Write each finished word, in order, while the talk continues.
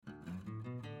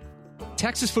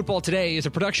Texas Football Today is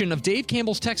a production of Dave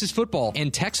Campbell's Texas Football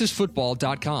and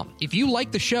TexasFootball.com. If you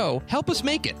like the show, help us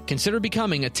make it. Consider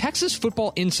becoming a Texas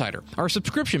Football Insider, our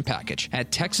subscription package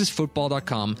at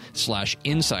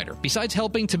TexasFootball.com/insider. Besides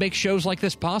helping to make shows like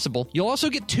this possible, you'll also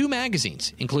get 2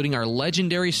 magazines, including our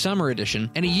legendary summer edition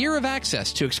and a year of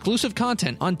access to exclusive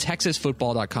content on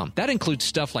TexasFootball.com. That includes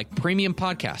stuff like premium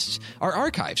podcasts, our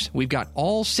archives. We've got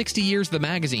all 60 years of the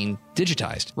magazine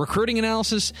digitized, recruiting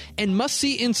analysis, and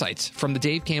must-see insights from the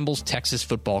Dave Campbell's Texas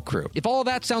Football crew. If all of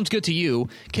that sounds good to you,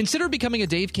 consider becoming a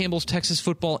Dave Campbell's Texas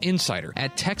Football Insider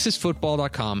at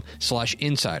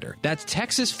TexasFootball.com/insider. That's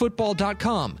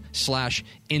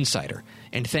TexasFootball.com/insider.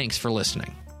 And thanks for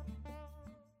listening.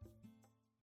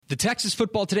 The Texas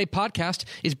Football Today podcast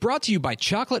is brought to you by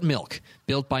Chocolate Milk,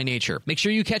 built by nature. Make sure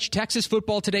you catch Texas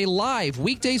Football Today live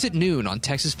weekdays at noon on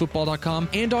TexasFootball.com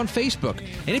and on Facebook.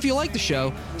 And if you like the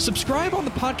show, subscribe on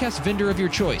the podcast vendor of your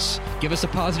choice. Give us a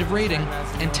positive rating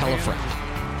and tell a friend.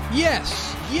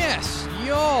 Yes,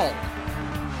 y'all.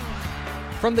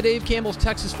 From the Dave Campbell's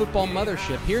Texas Football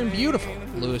Mothership here in beautiful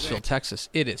Lewisville, Texas,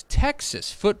 it is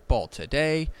Texas Football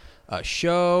Today, a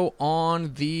show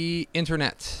on the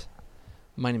internet.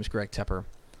 My name is Greg Tepper.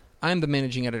 I am the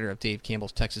managing editor of Dave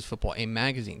Campbell's Texas Football, a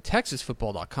magazine,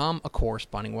 TexasFootball.com, a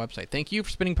corresponding website. Thank you for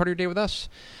spending part of your day with us.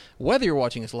 Whether you're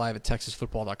watching us live at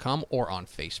TexasFootball.com or on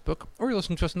Facebook, or you're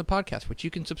listening to us on the podcast, which you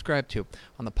can subscribe to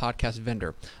on the podcast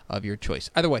vendor of your choice.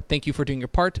 Either way, thank you for doing your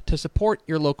part to support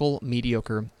your local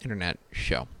mediocre internet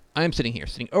show. I am sitting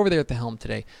over there at the helm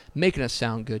today, making us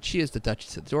sound good. She is the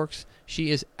Duchess of the Dorks. She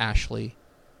is Ashley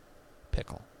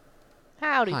Pickle.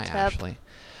 Howdy, Hi, Tep. Ashley.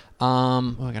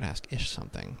 I gotta ask Ish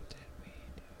something. Did we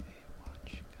do a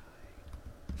watch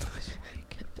guide this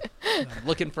week? I'm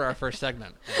looking for our first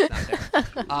segment.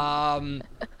 It's not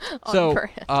there.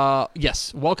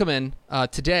 Yes, welcome in.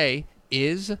 Today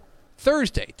is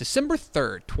Thursday, December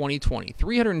 3rd, 2020.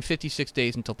 356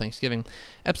 days until Thanksgiving.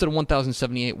 Episode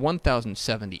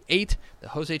 1078, the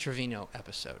Jose Trevino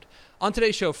episode. On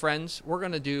today's show, friends, we're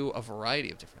going to do a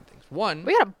variety of different things. One,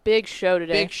 We got a big show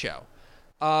today. big show.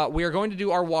 We are going to do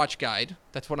our watch guide.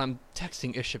 That's what I'm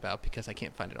texting Ish about because I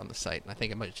can't find it on the site, and I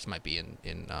think it might be in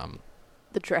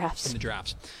the drafts. the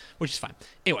drafts, which is fine.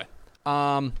 Anyway,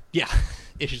 yeah,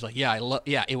 Ish is like,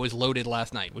 it was loaded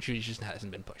last night, which just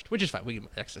hasn't been pushed, which is fine. We can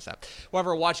X this out. We'll have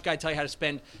our watch guide tell you how to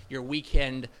spend your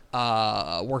weekend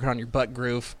working on your butt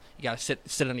groove. You got to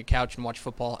sit on your couch and watch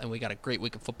football, and we got a great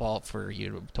week of football for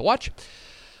you to watch.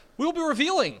 We'll be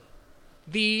revealing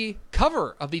the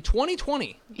cover of the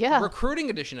 2020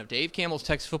 recruiting edition of Dave Campbell's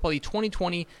Texas Football, the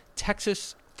 2020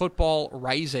 Texas Football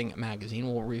Rising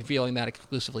magazine. We're revealing that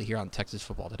exclusively here on Texas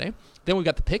Football Today. Then we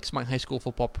got the picks, my high school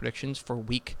football predictions for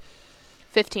week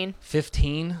 15,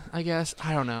 I guess.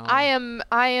 I don't know. I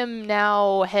am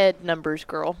now head numbers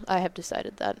girl. I have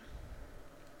decided that.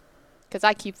 Because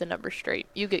I keep the numbers straight.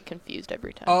 You get confused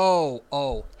every time.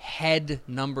 Oh, head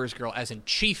numbers girl, as in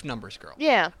chief numbers girl.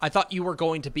 Yeah. I thought you were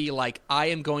going to be like, I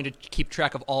am going to keep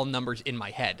track of all numbers in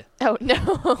my head. Oh, no.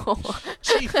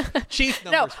 Chief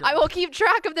numbers girl. I will keep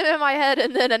track of them in my head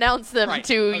and then announce them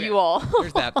to you all.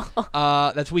 There's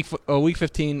that. That's week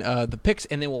 15, the picks,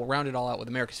 and then we'll round it all out with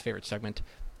America's favorite segment,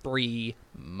 free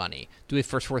money. Do we have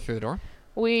first 4 through the door?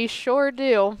 We sure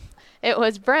do. It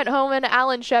was Brent Homan,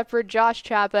 Alan Shepard, Josh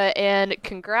Chappa, and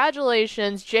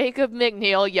congratulations, Jacob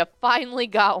McNeil. You finally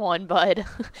got one, bud.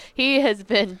 He has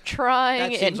been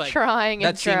trying and trying.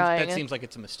 That seems like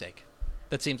it's a mistake.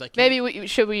 That seems like...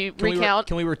 Should we recount?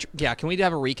 Can we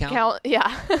have a recount?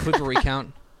 Yeah. Quick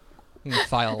recount. I'm going to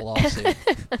file a lawsuit.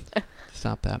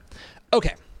 Stop that.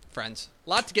 Okay, friends. A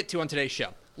lot to get to on today's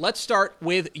show. Let's start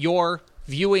with your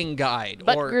viewing guide,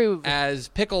 Butt groove, as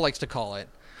Pickle likes to call it,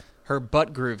 her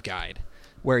butt groove guide,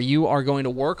 where you are going to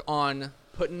work on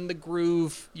putting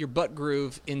your butt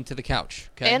groove into the couch.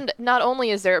 Okay? And not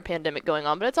only is there a pandemic going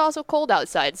on, but it's also cold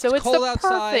outside. So it's the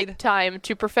perfect time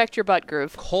to perfect your butt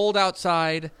groove. Cold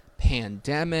outside,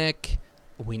 pandemic.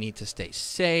 We need to stay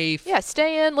safe. Yeah,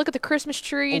 stay in. Look at the Christmas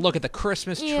tree. Look at the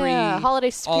Christmas tree. Yeah, holiday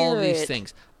spirit. All these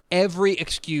things. Every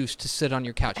excuse to sit on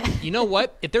your couch. You know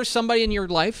what? If there's somebody in your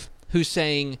life who's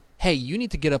saying, hey, you need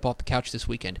to get up off the couch this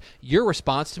weekend, your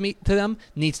response to them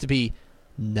needs to be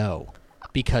no,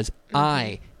 because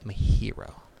I am a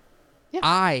hero. Yeah.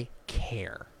 I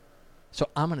care. So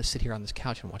I'm going to sit here on this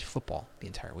couch and watch football the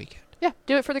entire weekend. Yeah,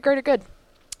 do it for the greater good.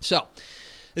 So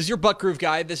this is your butt groove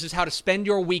guide. This is how to spend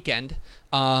your weekend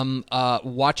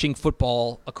watching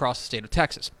football across the state of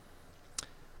Texas.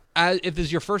 If this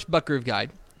is your first butt groove guide,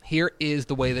 here is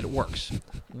the way that it works.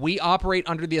 We operate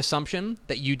under the assumption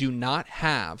that you do not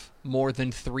have more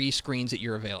than 3 screens at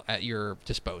your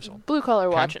disposal. Blue collar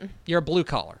watching. You're a blue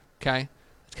collar. Okay,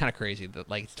 it's kind of crazy that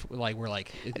we're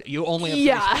like you only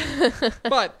have 3 screens.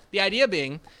 But the idea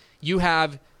being, you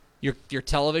have your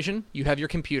television, you have your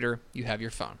computer, you have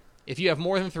your phone. If you have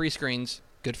more than 3 screens,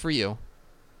 good for you.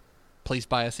 Please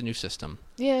buy us a new system.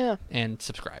 Yeah. And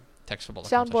subscribe.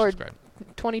 TexasFootball.com. Soundboard subscribe.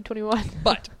 2021.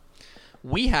 But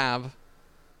we have.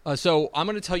 So I'm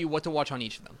going to tell you what to watch on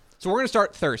each of them. So we're going to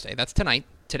start Thursday. That's tonight.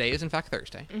 Today is in fact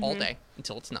Thursday, all day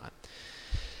until it's not.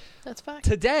 That's fine.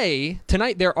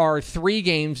 Tonight there are 3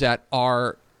 games there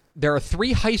are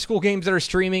 3 high school games that are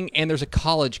streaming, and there's a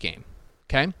college game.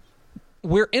 Okay,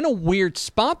 we're in a weird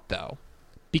spot though,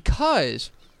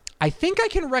 because I think I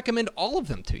can recommend all of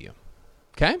them to you.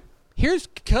 Okay, here's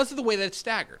because of the way that it's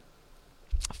staggered.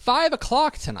 5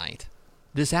 o'clock tonight,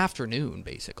 this afternoon,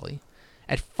 basically,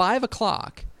 at 5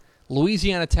 o'clock,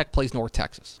 Louisiana Tech plays North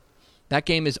Texas. That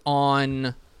game is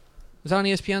on. Is that on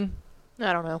ESPN?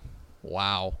 I don't know.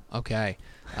 Wow. Okay.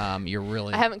 You're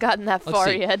really. I haven't gotten that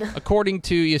far yet. According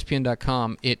to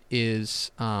ESPN.com, it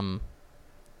is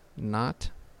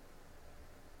not.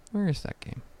 Where is that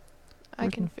game? I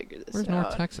can figure this where's out.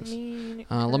 North Texas?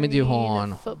 Let me do. Hold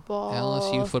on. Football.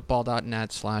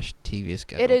 LSUfootball.net/TV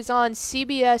schedule. It is on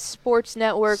CBS Sports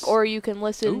Network, or you can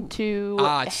listen to.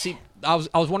 I was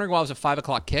wondering why it was a 5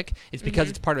 o'clock kick. It's because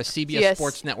it's part of a CBS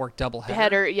Sports Network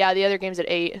doubleheader. Yeah, the other game's at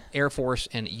 8. Air Force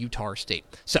and Utah State.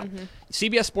 So,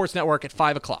 CBS Sports Network at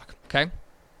 5 o'clock, okay?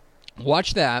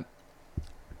 Watch that.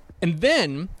 And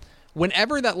then,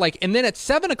 whenever that, and then at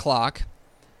 7 o'clock,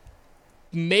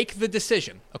 make the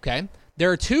decision, okay? There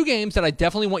are 2 games that I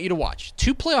definitely want you to watch.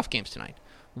 2 playoff games tonight.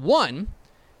 One,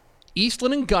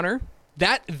 Eastland and Gunner.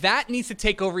 That needs to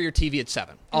take over your TV at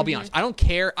 7. I'll be honest. I don't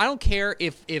care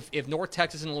if North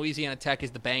Texas and Louisiana Tech is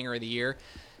the banger of the year.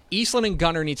 Eastland and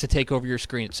Gunner needs to take over your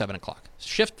screen at 7 o'clock.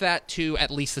 Shift that to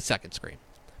at least the second screen.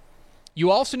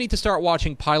 You also need to start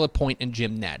watching Pilot Point and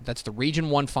Jim Ned. That's the Region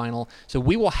 1 final. So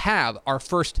we will have our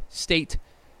first state.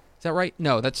 Is that right?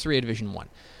 No, that's 3A Division 1.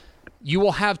 You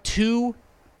will have 2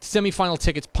 semifinal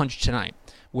tickets punched tonight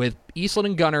with Eastland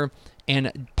and Gunner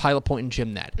and Pilot Point and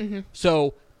Jim Ned.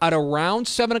 So at around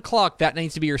 7 o'clock, that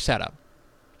needs to be your setup.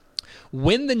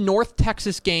 When the North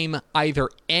Texas game either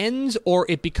ends or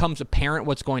it becomes apparent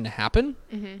what's going to happen,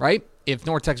 right? If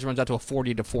North Texas runs out to a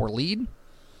 40-4 lead, I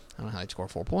don't know how they'd score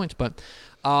 4 points, but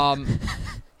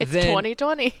it's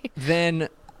 2020. Then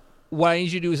what I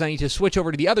need you to do is I need to switch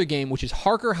over to the other game, which is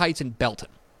Harker Heights and Belton.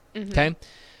 Okay?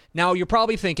 Now, you're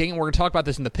probably thinking, and we're going to talk about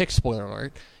this in the pick, spoiler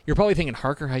alert, you're probably thinking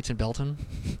Harker Heights and Belton?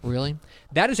 Really?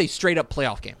 That is a straight-up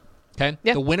playoff game. Okay?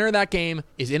 Yep. The winner of that game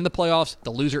is in the playoffs.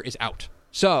 The loser is out.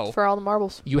 So for all the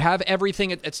marbles. You have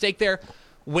everything at stake there.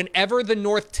 Whenever the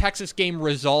North Texas game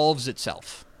resolves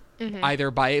itself,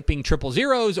 either by it being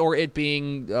 0-0s or it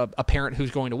being apparent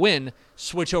who's going to win,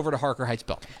 switch over to Harker Heights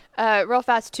Belton. Real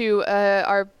fast, too,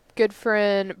 our good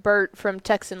friend Bert from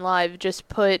Texan Live just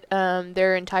put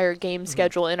their entire game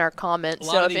schedule in our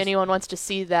comments. So if anyone wants to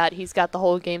see that, he's got the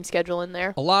whole game schedule in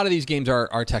there. A lot of these games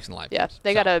are Texan Live. Yeah, games.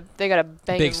 they got a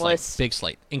banging list. Big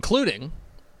slate, including.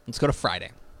 Let's go to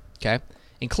Friday. Okay,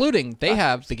 including they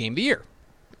have the game of the year.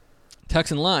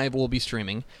 Texan Live will be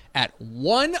streaming at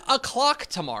 1 o'clock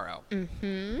tomorrow.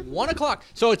 1 o'clock.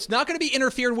 So it's not going to be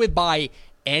interfered with by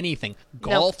anything.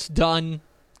 Golf's done.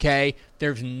 Okay,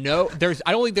 there's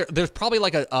probably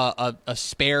like a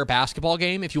spare basketball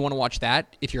game if you want to watch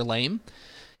that, if you're lame.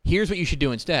 Here's what you should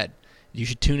do instead. You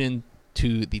should tune in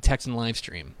to the Texan live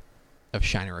stream of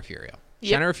Shiner Refugio.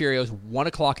 Yep. Shiner Refugio is 1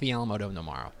 o'clock at the Alamo Dome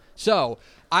tomorrow. So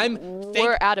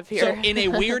we're out of here. So in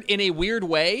a weird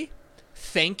way,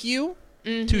 thank you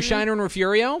to Shiner and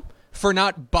Refugio for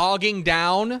not bogging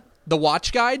down the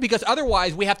watch guide, because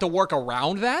otherwise we have to work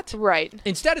around that. Right.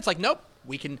 Instead, it's like, nope,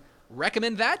 we can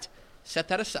recommend that. Set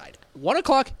that aside. 1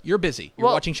 o'clock, you're busy. You're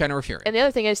watching Shiner Refugio. And the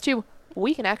other thing is, too,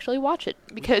 we can actually watch it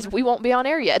because we won't be on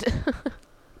air yet.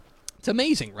 It's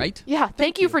amazing, right? Yeah.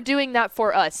 Thank you for doing that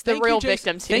for us, the real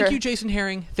victims here. Thank you, Jason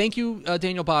Herring. Thank you,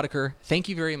 Daniel Boddicker. Thank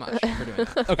you very much for doing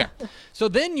that. Okay. So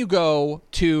then you go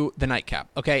to the nightcap,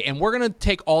 okay? And we're going to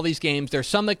take all these games. There's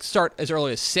some that start as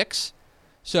early as 6.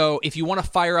 So if you want to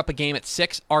fire up a game at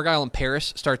 6, Argyle and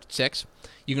Paris starts at 6.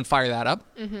 You can fire that up.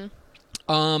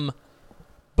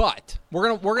 But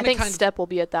we're gonna. I think Step will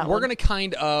be at that. We're gonna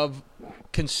kind of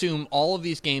consume all of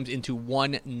these games into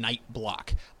one night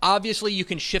block. Obviously, you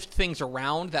can shift things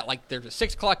around. That like there's a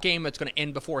 6 o'clock game that's going to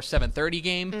end before a 7:30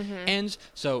 game ends.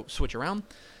 So switch around.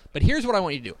 But here's what I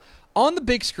want you to do on the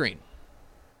big screen.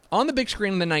 On the big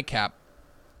screen in the nightcap,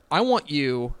 I want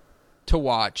you to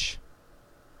watch.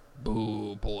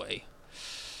 Boo boy,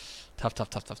 tough.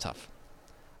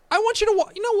 I want you to.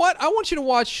 You know what? I want you to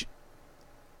watch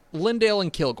Lindale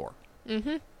and Kilgore.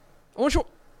 I want you.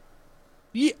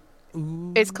 Yeah.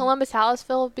 Is Columbus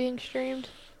Hallisville being streamed?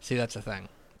 See, that's the thing.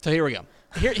 So here we go.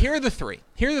 Here are the three.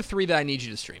 Here are the three that I need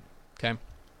you to stream. Okay.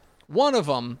 One of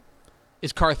them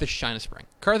is Carthage China Spring.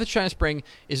 Carthage China Spring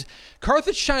is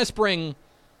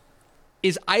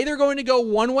either going to go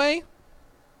one way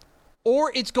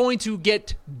or it's going to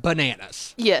get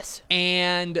bananas. Yes.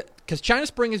 And because China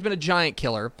Spring has been a giant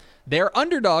killer, they're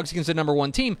underdogs against the number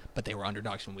one team, but they were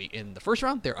underdogs in the first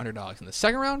round. They're underdogs in the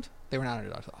second round. They were not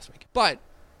underdogs last week. But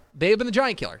they have been the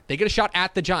giant killer. They get a shot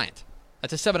at the giant.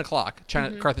 That's at 7 o'clock,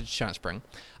 Carthage China Spring.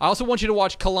 I also want you to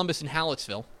watch Columbus and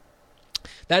Hallettsville.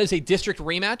 That is a district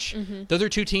rematch. Those are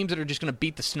two teams that are just going to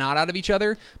beat the snot out of each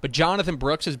other. But Jonathan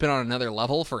Brooks has been on another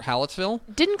level for Hallettsville.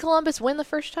 Didn't Columbus win the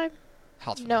first time?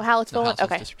 Hallettsville. No, Hallettsville won?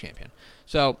 Okay. District champion.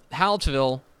 So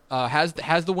Hallettsville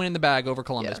has the win in the bag over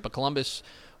Columbus, but Columbus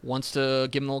wants to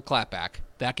give them a little clap back.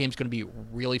 That game's going to be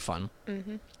really fun.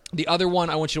 The other one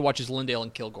I want you to watch is Lindale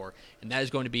and Kilgore, and that is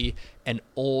going to be an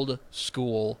old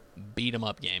school beat 'em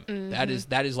up game. That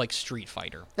is like Street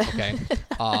Fighter. Okay,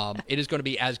 it is going to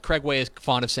be, as Craig Way is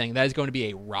fond of saying, that is going to be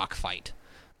a rock fight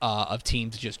of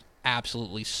teams just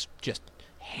absolutely just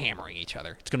hammering each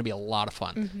other. It's going to be a lot of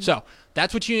fun. So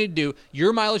that's what you need to do.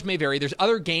 Your mileage may vary. There's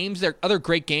other games. There are other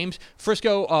great games.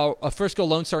 Frisco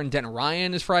Lone Star and Denton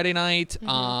Ryan is Friday night.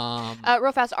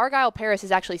 Real fast, Argyle Paris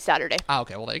is actually Saturday.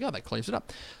 Okay, well, there you go. That clears it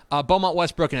up. Beaumont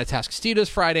Westbrook and Atascocita is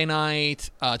Friday night.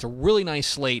 It's a really nice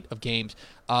slate of games.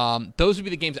 Those would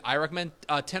be the games that I recommend.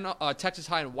 Texas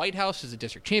High and White House is a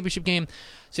district championship game.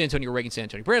 San Antonio Reagan, San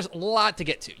Antonio Brands. A lot to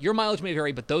get to. Your mileage may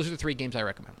vary, but those are the three games I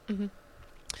recommend.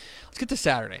 Let's get to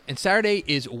Saturday. And Saturday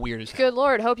is weird as hell. Good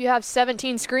Lord. Hope you have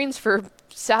 17 screens for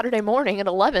Saturday morning at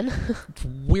 11. It's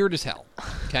weird as hell.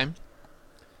 Okay?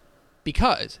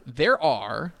 Because there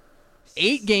are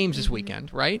 8 games this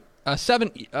weekend, right? There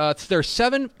are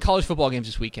 7 college football games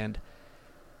this weekend.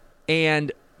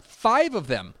 And 5 of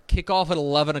them kick off at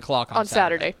 11 o'clock on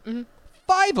Saturday.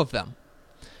 5 of them.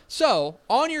 So,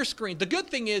 on your screen, the good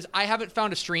thing is I haven't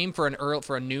found a stream for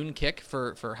a noon kick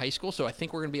for high school, so I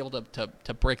think we're going to be able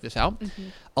to break this out.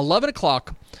 11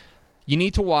 o'clock, you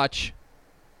need to watch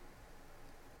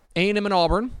A&M and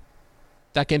Auburn.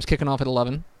 That game's kicking off at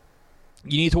 11.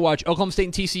 You need to watch Oklahoma State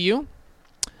and TCU.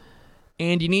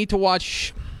 And you need to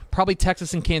watch probably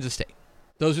Texas and Kansas State.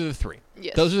 Those are the 3.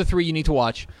 Yes. Those are the 3 you need to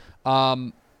watch.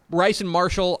 Rice and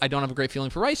Marshall, I don't have a great feeling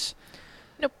for Rice.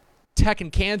 Tech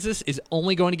and Kansas is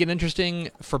only going to get interesting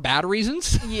for bad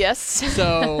reasons. Yes.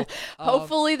 So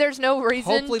hopefully there's no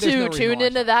reason to tune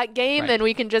into that game, and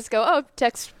we can just go, oh,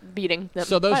 Tech's beating them.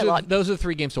 So those are the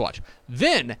 3 games to watch.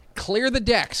 Then clear the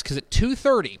decks, because at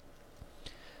 2:30,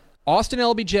 Austin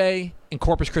LBJ and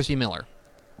Corpus Christi Miller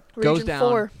goes down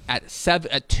 4. at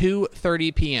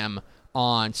 2:30 p.m.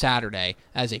 on Saturday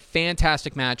as a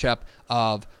fantastic matchup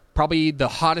of probably the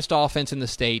hottest offense in the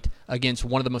state against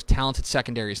one of the most talented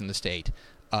secondaries in the state.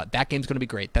 That game's going to be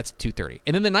great. That's 2:30.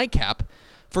 And then the nightcap,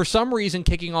 for some reason,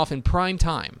 kicking off in prime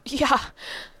time. Yeah.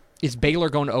 Is Baylor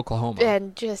going to Oklahoma?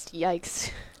 And just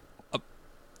yikes.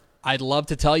 I'd love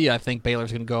to tell you I think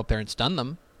Baylor's going to go up there and stun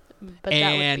them. But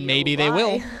and maybe they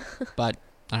will. But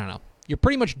I don't know. You're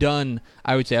pretty much done,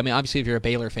 I would say. I mean, obviously, if you're a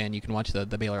Baylor fan, you can watch the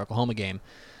Baylor-Oklahoma game,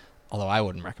 although I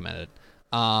wouldn't recommend it.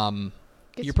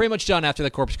 You're pretty much done after the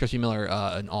Corpus Christi Miller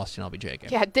and Austin LBJ game.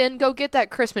 Yeah, then go get that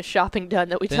Christmas shopping done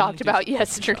that we talked about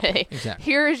yesterday. Exactly.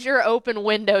 Here is your open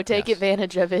window. Take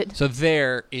advantage of it. So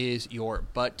there is your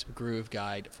butt groove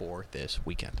guide for this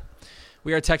weekend.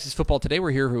 We are Texas Football Today.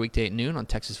 We're here every weekday at noon on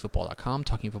TexasFootball.com,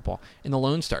 talking football in the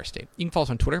Lone Star State. You can follow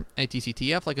us on Twitter at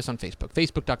TCTF, like us on Facebook,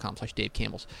 Facebook.com/Dave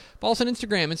Campbells. Follow us on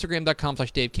Instagram,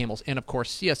 Instagram.com/Dave Campbells, and of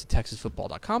course, see us at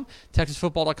TexasFootball.com.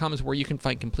 TexasFootball.com is where you can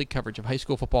find complete coverage of high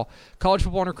school football, college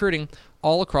football, and recruiting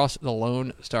all across the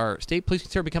Lone Star State. Please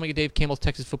consider becoming a Dave Campbell's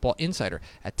Texas Football Insider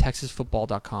at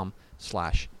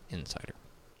TexasFootball.com/insider.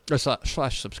 Or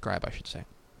 /subscribe, I should say.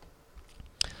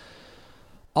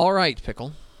 All right,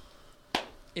 Pickle.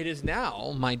 It is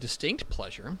now my distinct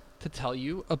pleasure to tell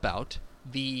you about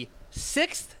the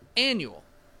 6th annual.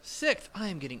 I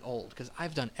am getting old because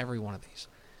I've done every one of these.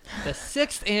 The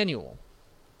 6th annual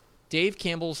Dave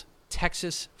Campbell's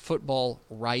Texas Football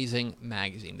Rising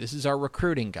magazine. This is our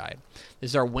recruiting guide.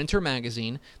 This is our winter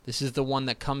magazine. This is the one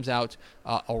that comes out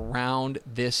around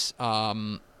this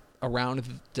time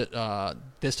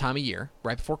of year,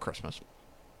 right before Christmas.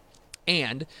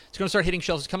 And it's going to start hitting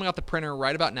shelves. It's coming out the printer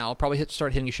right about now. It'll probably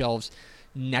start hitting shelves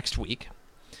next week.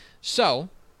 So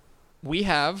we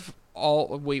have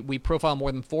we profile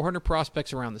more than 400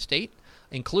 prospects around the state,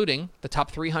 including the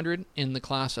top 300 in the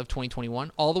class of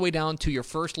 2021, all the way down to your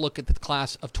first look at the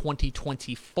class of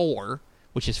 2024,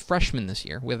 which is freshmen this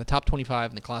year. We have the top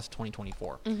 25 in the class of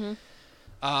 2024.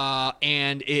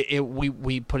 And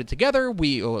we put it together. A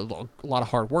lot of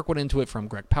hard work went into it from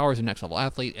Greg Powers, the Next Level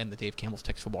Athlete, and the Dave Campbell's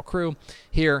Texas football crew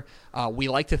here. We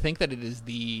like to think that it is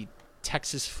the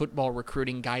Texas football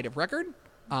recruiting guide of record.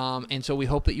 And so we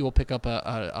hope that you will pick up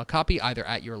a copy either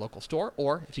at your local store,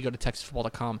 or if you go to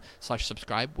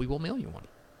texasfootball.com/subscribe, we will mail you one.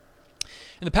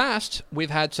 In the past, we've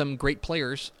had some great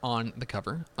players on the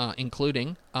cover,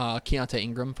 including Keontae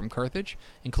Ingram from Carthage,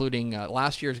 including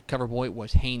last year's cover boy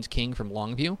was Haynes King from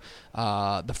Longview.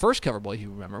 The first cover boy, if you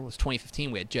remember, was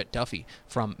 2015. We had Jet Duffy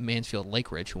from Mansfield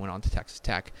Lake Ridge, who went on to Texas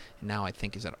Tech, and now I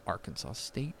think is at Arkansas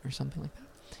State or something like that.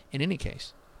 In any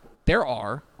case, there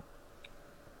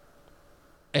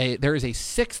is a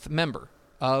sixth member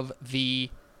of the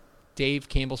Dave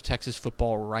Campbell's Texas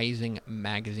Football Rising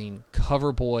Magazine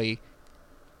cover boy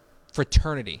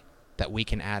fraternity that we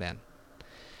can add in.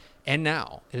 And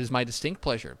now, it is my distinct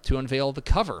pleasure to unveil the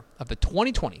cover of the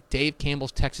 2020 Dave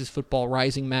Campbell's Texas Football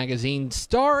Rising Magazine,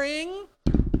 starring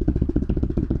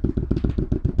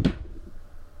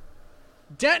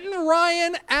Denton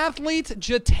Ryan athlete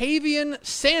Jatavian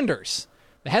Sanders.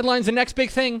 The headline's the next big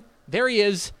thing. There he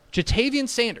is, Jatavian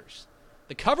Sanders,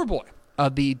 the cover boy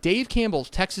of the Dave Campbell's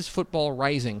Texas Football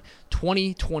Rising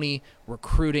 2020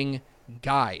 Recruiting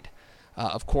Guide.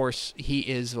 Of course, he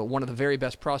is one of the very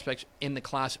best prospects in the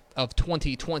class of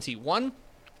 2021,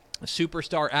 a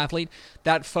superstar athlete.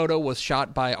 That photo was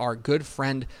shot by our good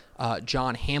friend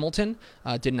John Hamilton.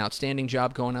 Did an outstanding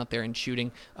job going out there and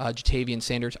shooting Jatavian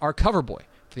Sanders, our cover boy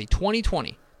for the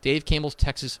 2020 Dave Campbell's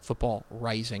Texas Football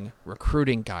Rising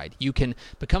Recruiting Guide. You can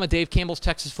become a Dave Campbell's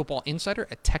Texas Football Insider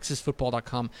at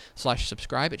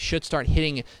texasfootball.com/subscribe. It should start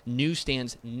hitting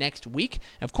newsstands next week.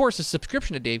 And of course, a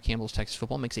subscription to Dave Campbell's Texas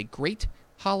Football makes a great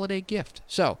holiday gift.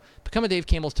 So, become a Dave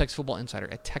Campbell's Texas Football Insider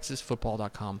at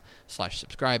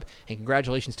texasfootball.com/subscribe. And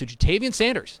congratulations to Jatavian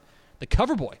Sanders, the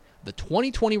cover boy of the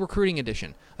 2020 recruiting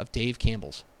edition of Dave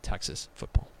Campbell's Texas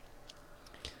Football.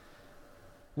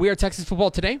 We are Texas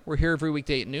Football Today. We're here every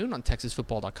weekday at noon on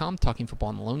texasfootball.com, talking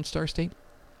football in the Lone Star State.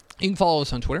 You can follow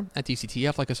us on Twitter at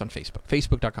DCTF, like us on Facebook,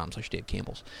 facebook.com/Dave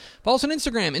Campbell's. Follow us on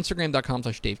Instagram,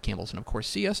 instagram.com/Dave Campbell's, and of course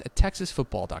see us at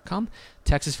texasfootball.com.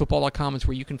 Texasfootball.com is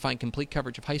where you can find complete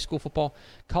coverage of high school football,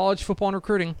 college football, and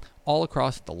recruiting all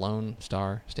across the Lone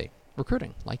Star State.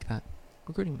 Recruiting, like that.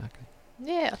 Recruiting magazine.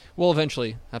 Yeah. We'll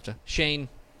eventually have to. Shane,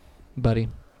 buddy,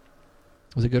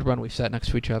 it was a good run. We've sat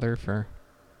next to each other for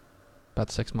about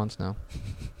 6 months now,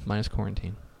 minus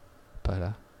quarantine.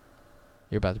 But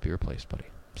you're about to be replaced, buddy.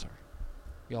 I'm sorry.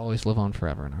 You always live on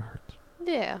forever in our hearts.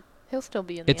 Yeah, he'll still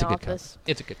be in the office.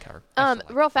 It's a good cover.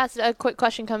 Real fast, a quick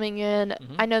question coming in.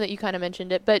 Mm-hmm. I know that you kind of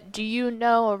mentioned it, but do you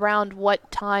know around what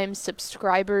time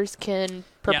subscribers can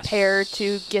prepare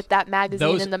to get that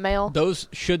magazine in the mail? Those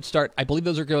should start. I believe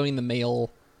those are going in the mail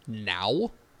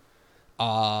now.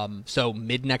 So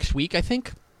mid next week, I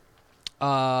think.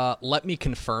 Let me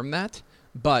confirm that,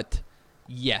 but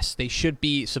yes, they should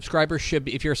be. Subscribers should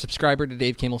be. If you're a subscriber to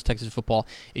Dave Campbell's Texas Football,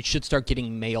 it should start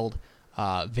getting mailed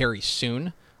very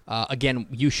soon. Again,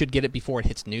 you should get it before it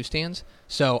hits newsstands.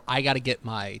 So I got to get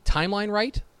my timeline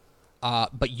right,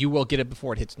 but you will get it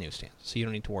before it hits newsstands. So you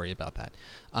don't need to worry about that.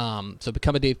 So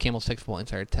become a Dave Campbell's Texas Football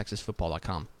Insider at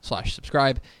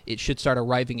texasfootball.com/subscribe. It should start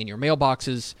arriving in your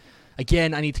mailboxes.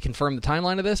 Again, I need to confirm the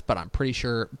timeline of this, but I'm pretty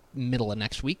sure middle of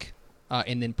next week.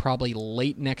 And then probably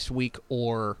late next week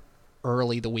or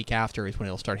early the week after is when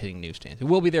it'll start hitting newsstands. It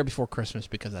will be there before Christmas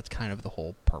because that's kind of the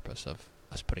whole purpose of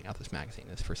us putting out this magazine,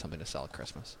 is for something to sell at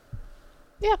Christmas.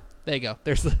 Yeah. There you go.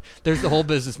 There's the whole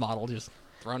business model just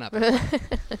thrown out there.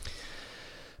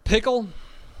 Pickle,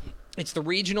 it's the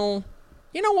regional.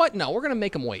 You know what? No, we're going to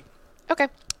make them wait. Okay.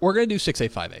 We're going to do 6A,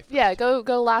 5A first. Yeah, go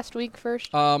last week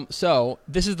first. So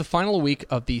this is the final week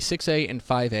of the 6A and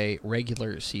 5A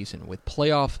regular season with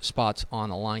playoff spots on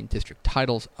the line, district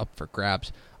titles up for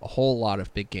grabs, a whole lot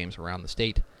of big games around the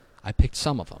state. I picked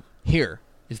some of them. Here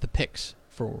is the picks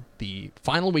for the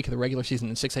final week of the regular season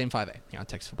in 6A and 5A here on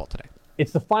Texas Football Today.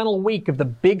 It's the final week of the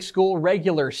big school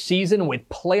regular season with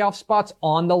playoff spots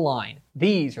on the line.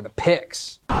 These are the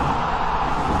picks.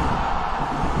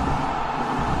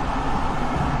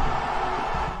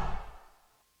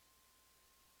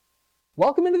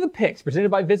 Welcome into the picks,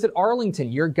 presented by Visit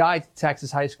Arlington, your guide to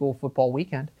Texas high school football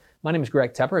weekend. My name is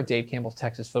Greg Tepper of Dave Campbell's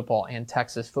Texas Football and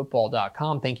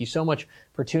TexasFootball.com. Thank you so much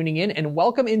for tuning in, and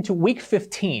welcome into Week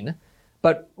 15.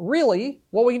 But really,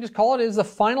 what we can just call it is the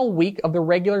final week of the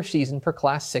regular season for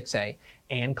Class 6A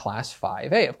and Class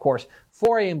 5A. Of course,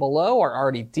 4A and below are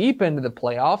already deep into the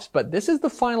playoffs, but this is the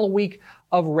final week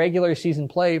of regular season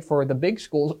play for the big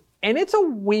schools And it's a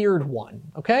weird one,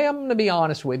 okay? I'm going to be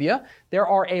honest with you. There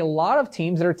are a lot of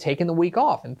teams that are taking the week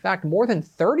off. In fact, more than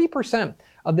 30%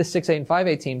 of the 6A and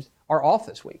 5A teams are off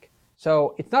this week.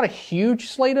 So it's not a huge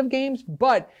slate of games,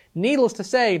 but needless to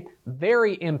say,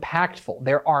 very impactful.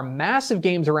 There are massive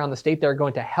games around the state that are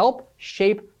going to help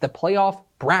shape the playoff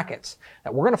brackets.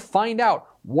 That we're going to find out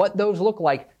what those look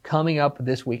like coming up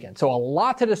this weekend. So a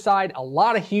lot to decide, a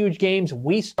lot of huge games.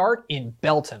 We start in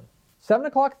Belton. 7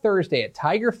 o'clock Thursday at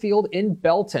Tiger Field in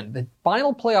Belton. The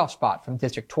final playoff spot from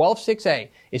District 12 6A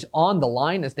is on the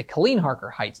line as the Killeen Harker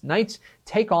Heights Knights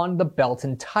take on the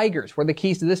Belton Tigers. What are the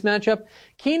keys to this matchup?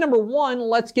 Key number one,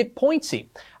 let's get pointsy.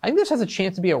 I think this has a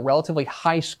chance to be a relatively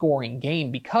high-scoring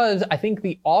game because I think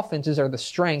the offenses are the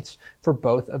strengths for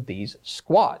both of these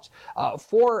squads.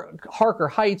 For Harker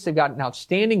Heights, they've got an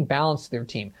outstanding balance to their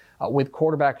team with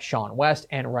quarterback Sean West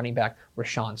and running back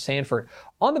Rashawn Sanford.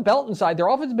 On the Belton side, their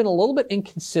offense has been a little bit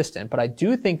inconsistent, but I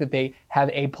do think that they have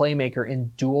a playmaker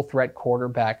in dual-threat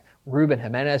quarterback Ruben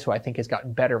Jimenez, who I think has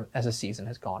gotten better as the season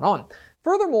has gone on.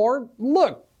 Furthermore,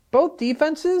 look, both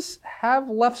defenses have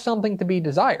left something to be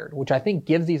desired, which I think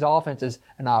gives these offenses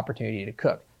an opportunity to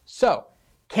cook. So,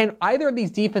 can either of these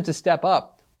defenses step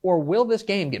up, or will this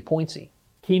game get pointsy?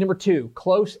 Key number two,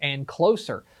 close and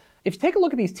closer. If you take a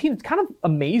look at these teams, it's kind of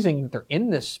amazing that they're in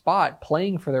this spot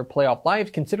playing for their playoff lives,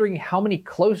 considering how many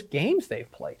close games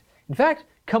they've played. In fact,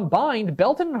 combined,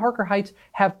 Belton and Harker Heights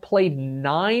have played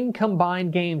 9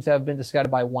 combined games that have been decided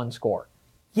by 1 score.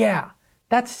 Yeah,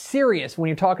 that's serious when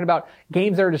you're talking about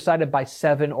games that are decided by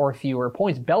 7 or fewer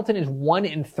points. Belton is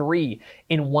 1-3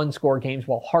 in 1-score games,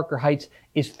 while Harker Heights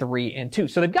is 3-2.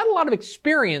 So they've got a lot of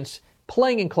experience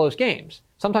playing in close games.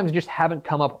 Sometimes they just haven't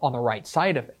come up on the right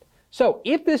side of it. So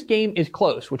if this game is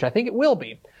close, which I think it will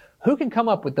be, who can come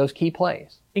up with those key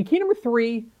plays? And key number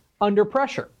 3, under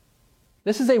pressure.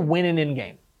 This is a win and in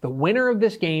game. The winner of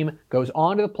this game goes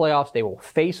on to the playoffs. They will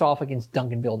face off against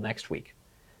Duncanville next week.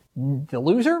 The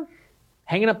loser,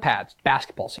 hanging up pads,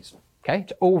 basketball season. Okay,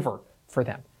 it's over for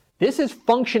them. This is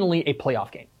functionally a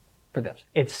playoff game for them.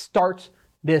 It starts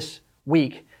this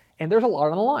week, and there's a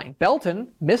lot on the line. Belton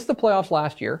missed the playoffs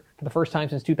last year for the first time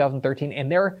since 2013,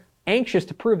 and they're anxious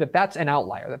to prove that that's an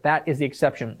outlier, that is the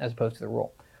exception as opposed to the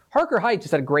rule. Harker Heights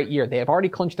has had a great year. They have already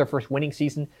clinched their first winning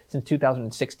season since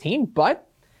 2016, but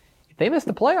if they miss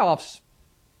the playoffs,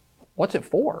 what's it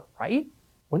for, right?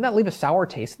 Wouldn't that leave a sour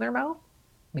taste in their mouth?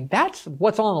 I mean, that's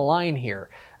what's on the line here.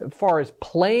 As far as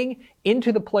playing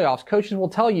into the playoffs, coaches will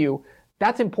tell you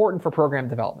that's important for program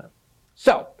development.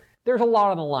 So, there's a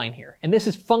lot on the line here, and this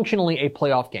is functionally a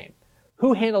playoff game.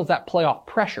 Who handles that playoff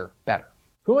pressure better?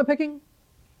 Who am I picking?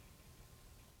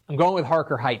 I'm going with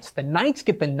Harker Heights. The Knights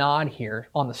get the nod here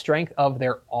on the strength of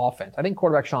their offense. I think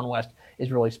quarterback Sean West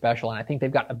is really special, and I think they've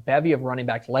got a bevy of running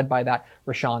backs led by that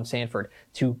Rashawn Sanford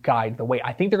to guide the way.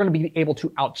 I think they're going to be able to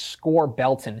outscore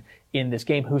Belton in this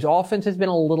game, whose offense has been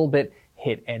a little bit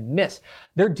hit and miss.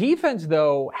 Their defense,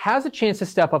 though, has a chance to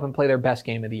step up and play their best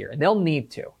game of the year, and they'll need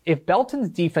to. If Belton's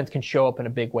defense can show up in a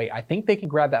big way, I think they can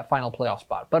grab that final playoff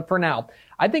spot. But for now,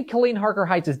 I think Killeen Harker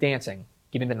Heights is dancing.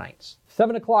 Give me the Knights.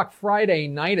 7 o'clock Friday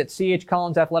night at C.H.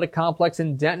 Collins Athletic Complex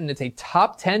in Denton. It's a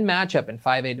top 10 matchup in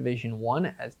 5A Division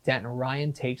 1 as Denton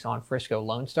Ryan takes on Frisco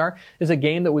Lone Star. This is a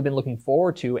game that we've been looking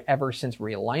forward to ever since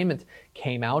realignment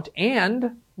came out.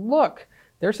 And look,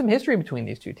 there's some history between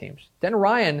these two teams. Denton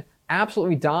Ryan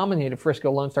absolutely dominated Frisco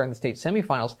Lone Star in the state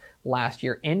semifinals last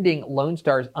year, ending Lone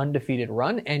Star's undefeated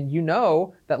run, and you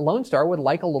know that Lone Star would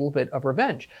like a little bit of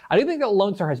revenge. I do think that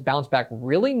Lone Star has bounced back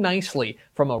really nicely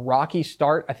from a rocky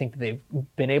start. I think that they've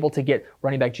been able to get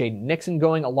running back Jaden Nixon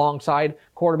going alongside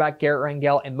quarterback Garrett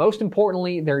Rangel, and most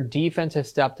importantly, their defense has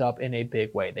stepped up in a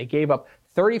big way. They gave up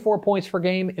 34 points per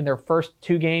game in their first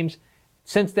 2 games.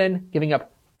 Since then, giving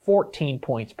up 14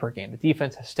 points per game. The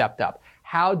defense has stepped up.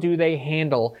 How do they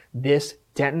handle this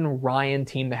Denton Ryan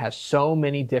team that has so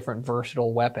many different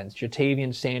versatile weapons?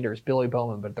 Jatavian Sanders, Billy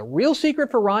Bowman. But the real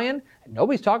secret for Ryan, and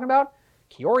nobody's talking about,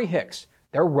 Kiori Hicks,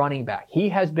 their running back. He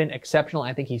has been exceptional.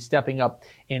 I think he's stepping up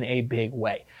in a big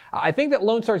way. I think that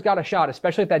Lone Star's got a shot,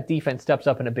 especially if that defense steps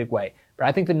up in a big way. But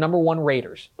I think the number 1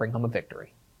 Raiders bring home a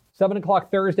victory. 7 o'clock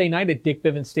Thursday night at Dick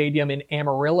Bivens Stadium in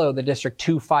Amarillo, the District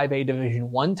 2 5A Division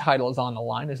 1 title is on the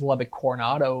line as Lubbock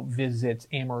Coronado visits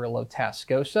Amarillo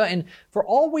Tascosa. And for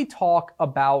all we talk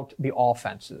about the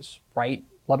offenses, right?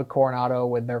 Lubbock Coronado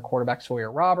with their quarterback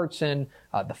Sawyer Robertson,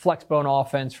 the flexbone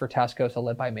offense for Tascosa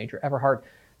led by Major Everhart.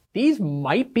 These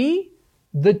might be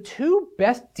the 2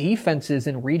 best defenses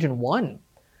in Region 1.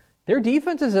 Their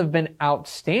defenses have been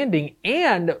outstanding,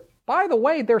 and by the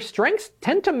way, their strengths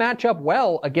tend to match up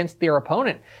well against their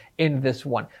opponent. in this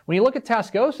one. When you look at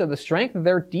Tascosa, the strength of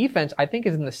their defense, I think,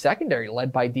 is in the secondary,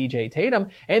 led by DJ Tatum.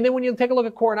 And then when you take a look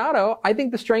at Coronado, I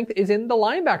think the strength is in the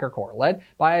linebacker core, led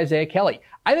by Isaiah Kelly.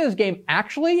 I think this game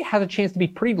actually has a chance to be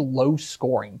pretty low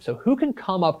scoring. So who can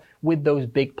come up with those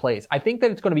big plays? I think that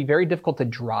it's going to be very difficult to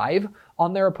drive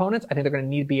on their opponents. I think they're going to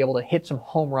need to be able to hit some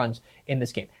home runs in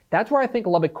this game. That's where I think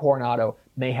Lubbock Coronado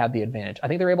may have the advantage. I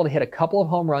think they're able to hit a couple of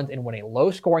home runs and win a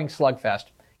low-scoring slugfest.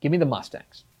 Give me the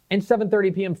Mustangs. And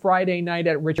 7:30 p.m. Friday night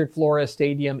at Richard Flores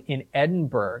Stadium in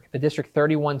Edinburgh, the District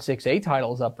 31 6A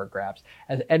title is up for grabs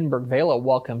as Edinburgh Vela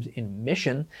welcomes in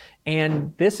Mission.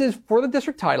 And this is for the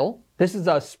district title. This is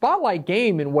a spotlight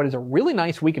game in what is a really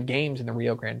nice week of games in the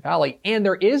Rio Grande Valley. And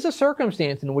there is a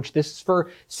circumstance in which this is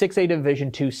for 6A Division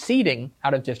II seeding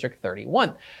out of District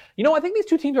 31. You know, I think these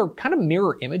two teams are kind of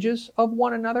mirror images of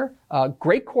one another.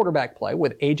 Great quarterback play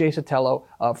with AJ Sotelo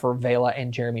for Vela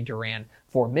and Jeremy Duran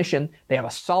for Mission. They have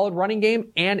a solid running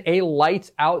game and a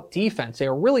lights out defense. They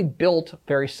are really built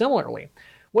very similarly.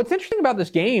 What's interesting about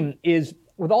this game is,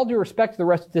 with all due respect to the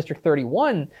rest of District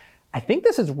 31, I think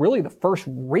this is really the first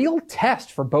real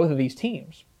test for both of these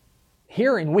teams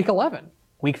here in week 11,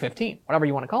 week 15, whatever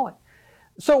you want to call it.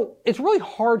 So it's really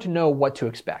hard to know what to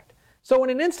expect. So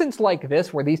in an instance like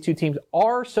this, where these two teams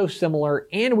are so similar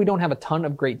and we don't have a ton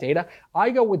of great data, I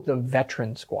go with the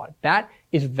veteran squad. That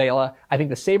is Vela. I think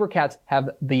the SaberCats have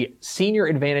the senior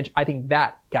advantage. I think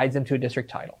that guides them to a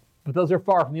district title. But those are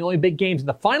far from the only big games in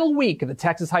the final week of the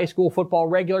Texas high school football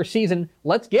regular season.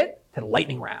 Let's get to the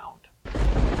lightning round.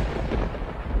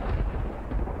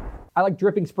 I like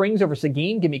Dripping Springs over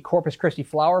Seguin. Give me Corpus Christi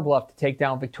Flower Bluff to take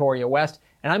down Victoria West.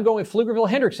 And I'm going with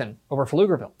Pflugerville-Hendrickson over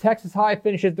Pflugerville. Texas High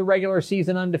finishes the regular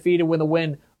season undefeated with a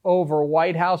win over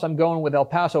White House. I'm going with El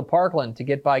Paso Parkland to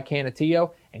get by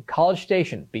Canutillo. And College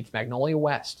Station beats Magnolia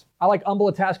West. I like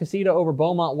Umbla Atascocita over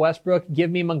Beaumont Westbrook.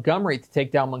 Give me Montgomery to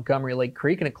take down Montgomery Lake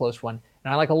Creek in a close one.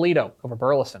 And I like Aledo over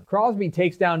Burleson. Crosby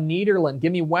takes down Nederland.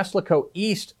 Give me Westlaco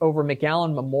East over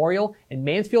McAllen Memorial. And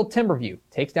Mansfield Timberview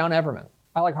takes down Everman.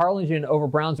 I like Harlingen over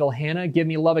Brownsville Hanna. Give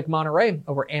me Lubbock Monterey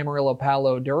over Amarillo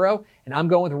Palo Duro. And I'm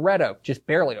going with Red Oak, just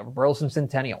barely, over Burleson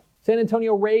Centennial. San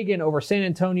Antonio Reagan over San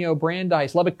Antonio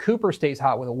Brandeis. Lubbock Cooper stays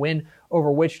hot with a win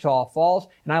over Wichita Falls.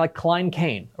 And I like Klein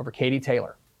Kane over Katy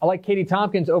Taylor. I like Katy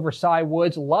Tompkins over Cy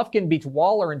Woods. Lufkin beats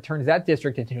Waller and turns that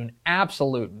district into an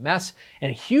absolute mess. And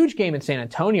a huge game in San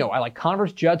Antonio. I like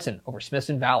Converse Judson over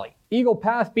Smithson Valley. Eagle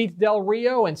Pass beats Del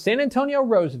Rio, and San Antonio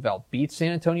Roosevelt beats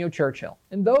San Antonio Churchill.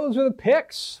 And those are the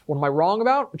picks. What am I wrong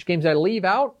about? Which games did I leave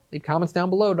out? Leave comments down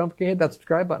below. Don't forget to hit that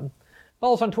subscribe button.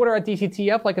 Follow us on Twitter at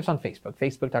DCTF. Like us on Facebook,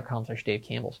 facebook.com/Dave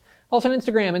Campbell's. Follow us on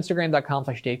Instagram,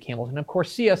 instagram.com/Dave Campbell's. And of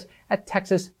course, see us at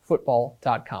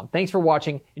texasfootball.com. Thanks for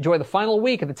watching. Enjoy the final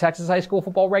week of the Texas high school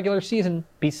football regular season.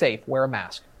 Be safe. Wear a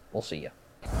mask. We'll see you.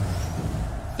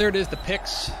 There it is, the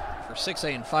picks for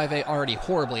 6A and 5A, already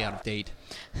horribly out of date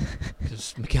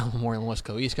because McAllen Memorial and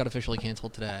Westco East got officially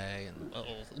canceled today. And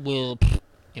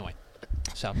anyway,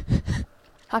 so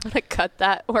I'm going to cut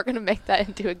that. We're going to make that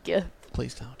into a GIF.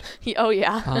 Please don't. Oh,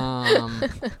 yeah.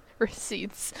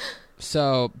 Receipts.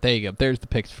 So there you go. There's the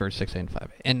picks for 6A and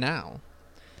 5A. And now,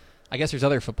 I guess there's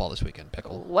other football this weekend,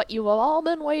 Pickle. What you have all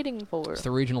been waiting for. It's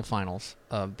the regional finals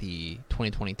of the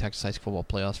 2020 Texas High School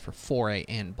Football Playoffs for 4A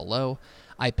and below.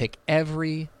 I pick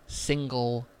every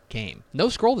single game. No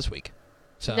scroll this week.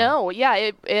 So no, yeah,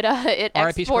 it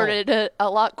exported a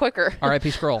lot quicker.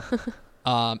 R.I.P. scroll.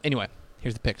 Anyway,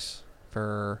 here's the picks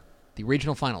for the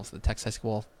regional finals of the Texas High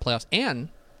School Playoffs and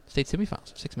state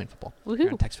semifinals of 6-man football.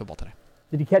 Woohoo. Texas football today.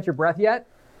 Did you catch your breath yet?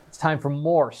 It's time for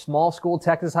more small school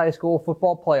Texas high school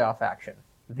football playoff action.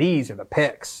 These are the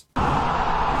picks.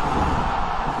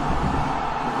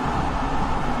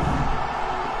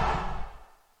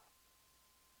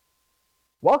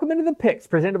 Welcome into the picks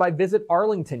presented by Visit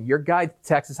Arlington, your guide to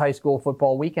Texas high school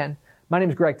football weekend. My name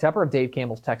is Greg Tepper of Dave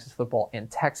Campbell's Texas Football and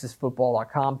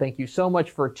TexasFootball.com. Thank you so much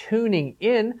for tuning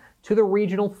in to the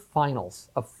regional finals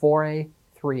of 4A,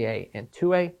 3A, and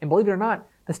 2A. And believe it or not,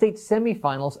 the state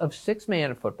semifinals of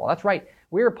 6-man football. That's right.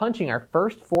 We are punching our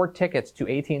first 4 tickets to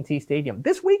AT&T Stadium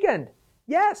this weekend.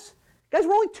 Yes. Guys,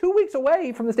 we're only 2 weeks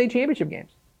away from the state championship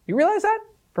games. You realize that?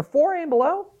 For 4A and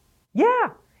below? Yeah.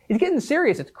 It's getting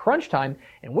serious. It's crunch time,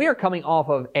 and we are coming off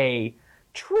of a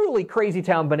truly crazy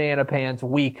town banana pants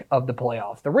week of the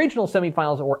playoffs. The regional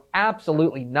semifinals were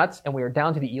absolutely nuts, and we are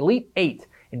down to the Elite 8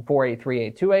 in 4A,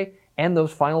 3A, 2A, and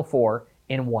those final 4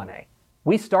 in 1A.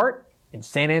 We start in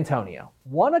San Antonio.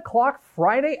 1 o'clock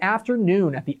Friday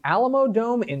afternoon at the Alamo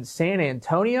Dome in San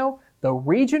Antonio. The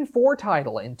Region 4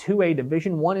 title in 2A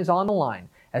Division 1 is on the line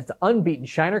as the unbeaten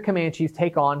Shiner Comanches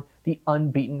take on the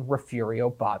unbeaten Refugio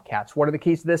Bobcats. What are the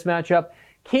keys to this matchup?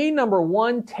 Key number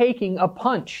one, taking a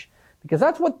punch. Because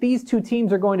that's what these two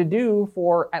teams are going to do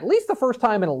for at least the first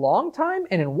time in a long time,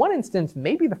 and in one instance,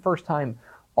 maybe the first time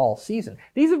all season.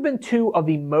 These have been two of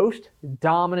the most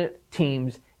dominant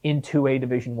teams in 2A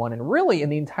Division I, and really in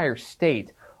the entire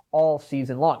state all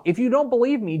season long. If you don't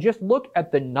believe me, just look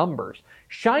at the numbers.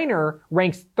 Shiner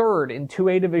ranks third in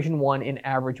 2A Division I in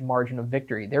average margin of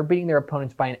victory. They're beating their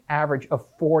opponents by an average of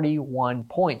 41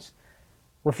 points.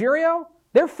 Refugio,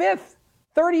 they're fifth.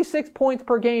 36 points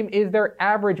per game is their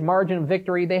average margin of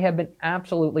victory. They have been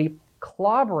absolutely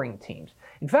clobbering teams.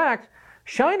 In fact,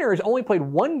 Shiner has only played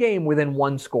one game within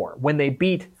one score when they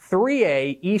beat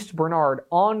 3A East Bernard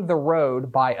on the road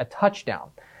by a touchdown.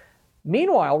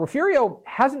 Meanwhile, Refugio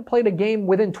hasn't played a game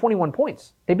within 21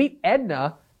 points. They beat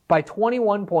Edna by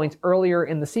 21 points earlier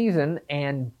in the season,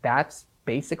 and that's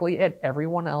basically it.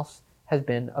 Everyone else has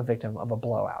been a victim of a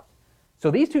blowout. So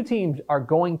these two teams are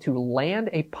going to land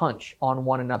a punch on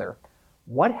one another.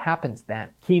 What happens then?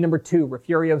 Key number two,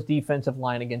 Refugio's defensive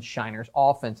line against Shiner's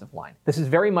offensive line. This is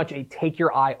very much a take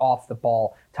your eye off the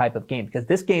ball type of game because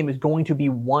this game is going to be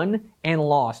won and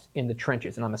lost in the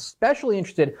trenches. And I'm especially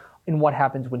interested in what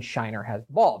happens when Shiner has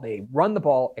the ball. They run the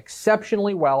ball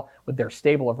exceptionally well with their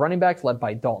stable of running backs led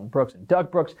by Dalton Brooks and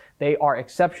Doug Brooks. They are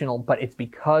exceptional, but it's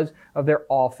because of their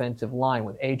offensive line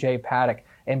with A.J. Paddock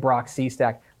and Brock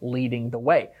Seastack leading the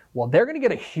way. Well, they're going to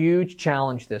get a huge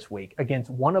challenge this week against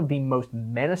one of the most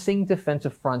menacing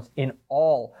defensive fronts in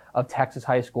all of Texas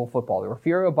high school football. The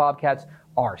Refugio Bobcats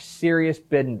are serious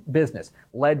business,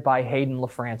 led by Hayden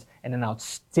LaFrance and an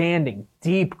outstanding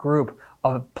deep group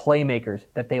of playmakers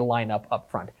that they line up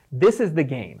front. This is the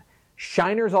game.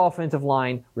 Shiner's offensive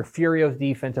line, Refugio's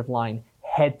defensive line,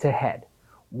 head to head.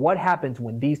 What happens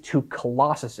when these two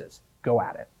colossuses go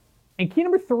at it? And key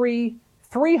number three,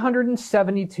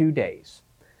 372 days.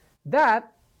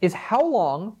 That is how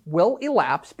long will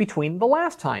elapse between the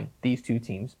last time these two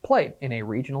teams played in a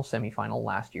regional semifinal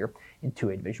last year in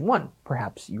 2A Division I.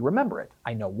 Perhaps you remember it.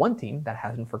 I know one team that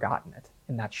hasn't forgotten it,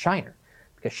 and that's Shiner.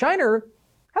 Because Shiner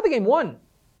had the game won.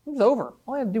 It was over.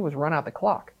 All they had to do was run out the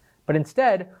clock. But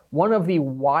instead, one of the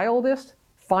wildest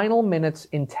final minutes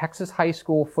in Texas high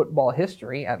school football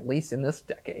history, at least in this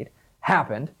decade,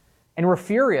 happened, and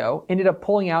Refugio ended up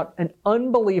pulling out an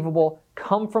unbelievable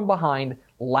come-from-behind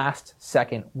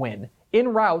last-second win, en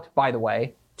route, by the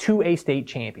way, to a state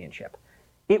championship.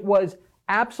 It was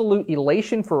absolute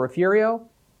elation for Refugio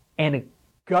and a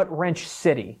gut-wrench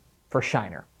city for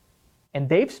Shiner. And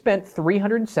they've spent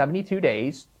 372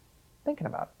 days thinking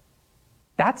about it.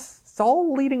 That's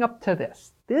all leading up to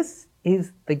this. This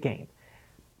is the game.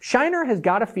 Shiner has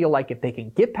got to feel like if they can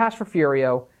get past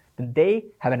Refugio, then they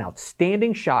have an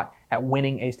outstanding shot at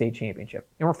winning a state championship.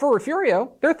 And for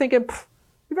Refugio, they're thinking,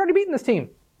 we've already beaten this team.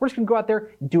 We're just going to go out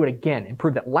there and do it again and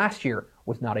prove that last year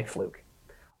was not a fluke.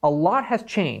 A lot has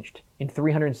changed in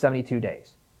 372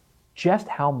 days. Just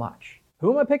how much?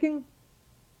 Who am I picking?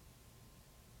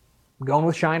 I'm going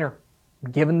with Shiner.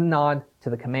 I'm giving the nod to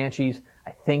the Comanches.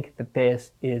 I think that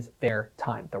this is their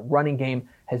time. The running game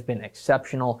has been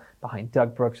exceptional behind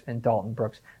Doug Brooks and Dalton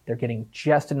Brooks. They're getting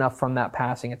just enough from that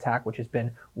passing attack, which has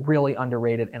been really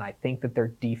underrated, and I think that their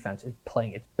defense is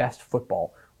playing its best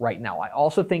football right now. I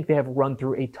also think they have run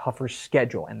through a tougher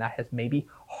schedule, and that has maybe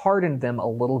hardened them a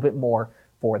little bit more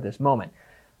for this moment.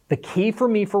 The key for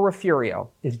me for Refugio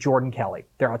is Jordan Kelly.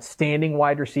 Their outstanding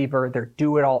wide receiver, their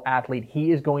do-it-all athlete.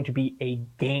 He is going to be a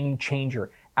game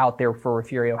changer out there for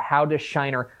Refugio. How does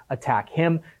Shiner attack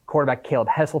him? Quarterback Caleb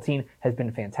Hesseltine has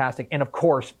been fantastic. And of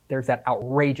course, there's that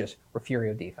outrageous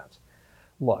Refugio defense.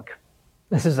 Look,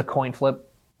 this is a coin flip.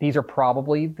 These are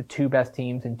probably the two best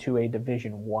teams in 2A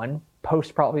Division I.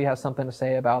 Post probably has something to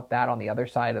say about that on the other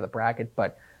side of the bracket,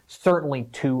 but certainly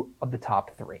two of the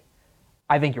top three.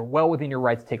 I think you're well within your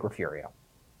right to take Refugio.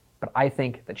 But I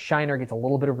think that Shiner gets a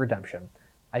little bit of redemption.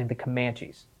 I think the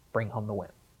Comanches bring home the win.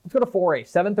 Let's go to 4A,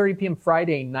 7:30 p.m.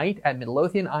 Friday night at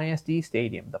Midlothian ISD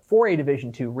Stadium. The 4A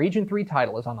Division II Region 3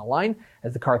 title is on the line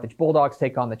as the Carthage Bulldogs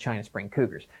take on the China Spring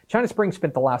Cougars. China Spring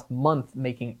spent the last month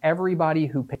making everybody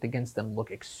who picked against them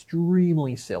look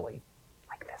extremely silly,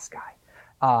 like this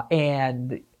guy.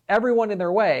 And everyone in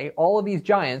their way, all of these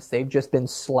Giants, they've just been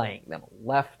slaying them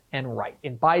left and right.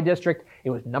 In by district,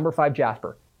 it was number 5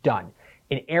 Jasper, done.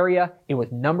 In area, it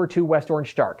was number 2 West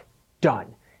Orange Stark,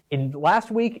 done. In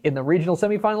last week, in the regional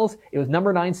semifinals, it was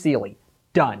number 9 Sealy,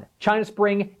 done. China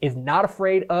Spring is not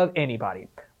afraid of anybody.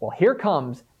 Well, here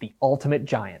comes the ultimate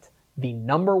giant, the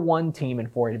number 1 team in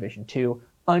 4A Division II,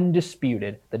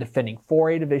 undisputed, the defending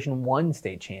 4A Division I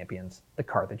state champions, the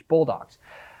Carthage Bulldogs.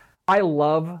 I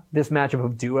love this matchup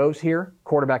of duos here,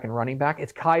 quarterback and running back.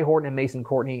 It's Kai Horton and Mason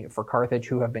Courtney for Carthage,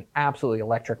 who have been absolutely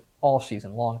electric all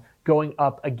season long, going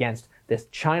up against this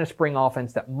China Spring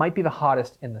offense that might be the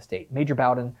hottest in the state. Major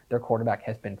Bowden, their quarterback,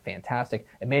 has been fantastic.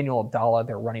 Emmanuel Abdallah,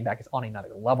 their running back, is on another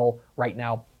level right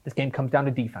now. This game comes down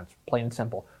to defense, plain and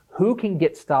simple. Who can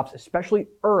get stops, especially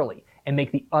early, and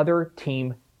make the other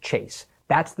team chase?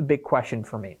 That's the big question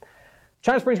for me.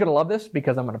 China Spring's going to love this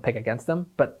because I'm going to pick against them,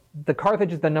 but the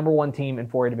Carthage is the number one team in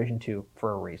 4A Division II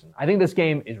for a reason. I think this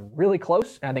game is really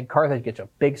close, and I think Carthage gets a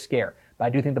big scare, but I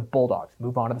do think the Bulldogs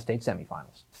move on to the state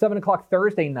semifinals. 7 o'clock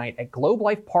Thursday night at Globe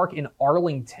Life Park in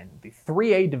Arlington. The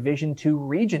 3A Division II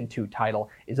Region II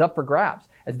title is up for grabs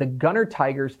as the Gunner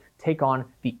Tigers take on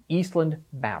the Eastland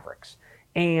Mavericks.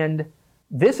 And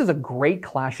this is a great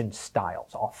clash in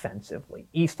styles offensively.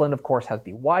 Eastland, of course, has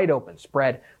the wide open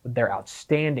spread with their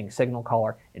outstanding signal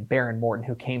caller in Baron Morton,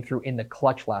 who came through in the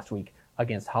clutch last week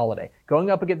against Holiday. Going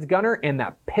up against Gunner and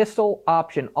that pistol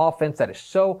option offense that is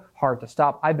so hard to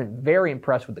stop. I've been very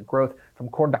impressed with the growth from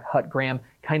quarterback Hut Graham,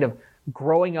 kind of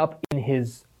growing up in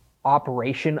his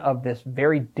operation of this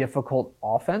very difficult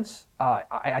offense.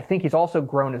 I think he's also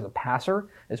grown as a passer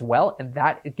as well, and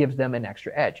that gives them an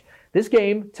extra edge. This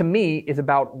game, to me, is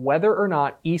about whether or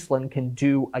not Eastland can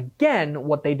do again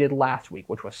what they did last week,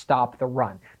 which was stop the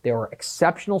run. They were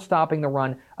exceptional stopping the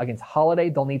run against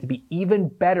Holiday. They'll need to be even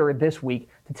better this week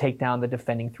to take down the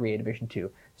defending 3A Division II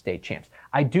state champs.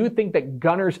 I do think that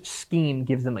Gunner's scheme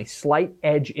gives them a slight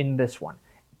edge in this one,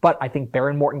 but I think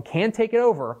Baron Morton can take it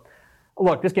over.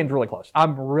 Look, this game's really close.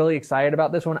 I'm really excited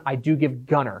about this one. I do give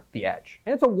Gunner the edge.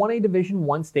 And it's a 1A Division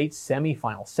I state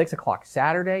semifinal, 6 o'clock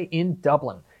Saturday in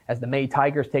Dublin, as the May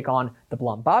Tigers take on the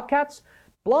Blum Bobcats.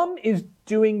 Blum is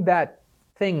doing that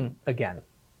thing again.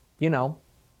 You know,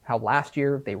 how last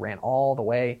year they ran all the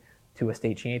way to a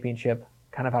state championship,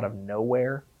 kind of out of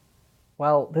nowhere.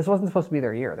 Well, this wasn't supposed to be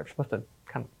their year. They're supposed to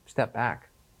kind of step back.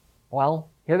 Well,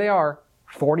 here they are,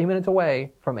 40 minutes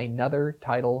away from another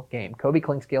title game. Kobe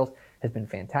Clinkscales has been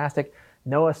fantastic.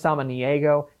 Noah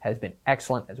Samaniego has been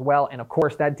excellent as well. And of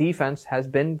course, that defense has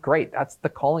been great. That's the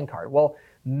calling card. Well,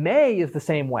 May is the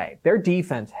same way. Their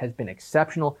defense has been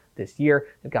exceptional this year.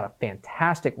 They've got a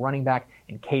fantastic running back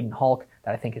in Caden Hulk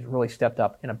that I think has really stepped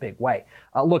up in a big way.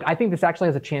 Look, I think this actually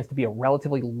has a chance to be a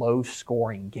relatively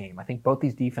low-scoring game. I think both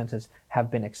these defenses have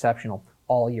been exceptional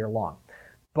all year long.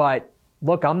 But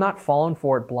look, I'm not falling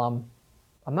for it, Blum.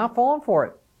 I'm not falling for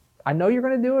it. I know you're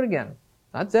going to do it again.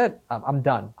 That's it. I'm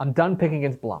done. I'm done picking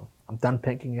against Blum. I'm done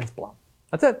picking against Blum.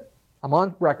 That's it. I'm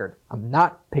on record. I'm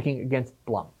not picking against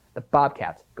Blum. The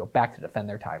Bobcats go back to defend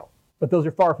their title. But those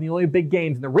are far from the only big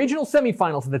games in the regional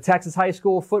semifinals of the Texas High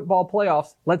School football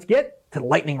playoffs. Let's get to the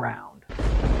lightning round.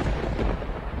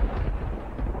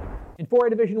 In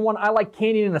 4A Division I, I like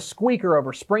Canyon in a squeaker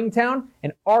over Springtown,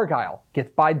 and Argyle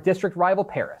gets by district rival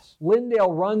Paris.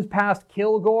 Lindale runs past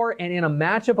Kilgore, and in a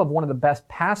matchup of one of the best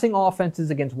passing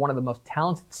offenses against one of the most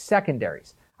talented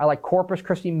secondaries, I like Corpus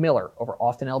Christi Miller over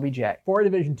Austin LBJ. 4A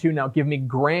Division II now give me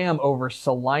Graham over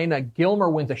Salina.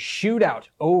 Gilmer wins a shootout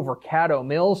over Caddo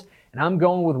Mills, and I'm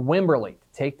going with Wimberley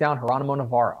to take down Geronimo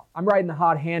Navarro. I'm riding the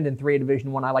hot hand in 3A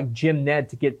Division I. I like Jim Ned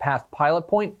to get past Pilot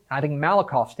Point, and I think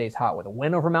Malakoff stays hot with a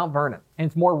win over Mount Vernon. And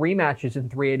it's more rematches in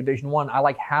 3A Division I. I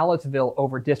like Hallettsville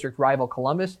over district rival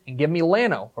Columbus, and give me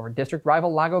Llano over district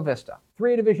rival Lago Vista.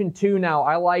 3A Division II now,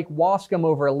 I like Wascom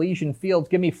over Elysian Fields.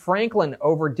 Give me Franklin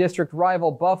over district rival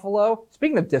Buffalo.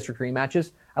 Speaking of district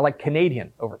rematches, I like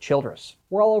Canadian over Childress.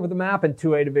 We're all over the map in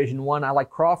 2A Division I. I like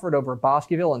Crawford over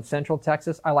Bosqueville in Central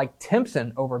Texas. I like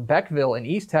Timpson over Beckville in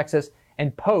East Texas,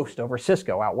 and Post over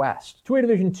Cisco out west. 2A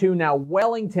Division II now,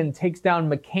 Wellington takes down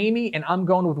McCamey, and I'm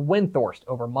going with Windthorst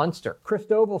over Munster.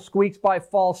 Christoval squeaks by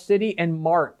Falls City, and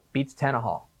Mart beats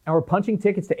Tenaha. And we're punching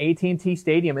tickets to AT&T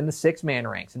Stadium in the 6-man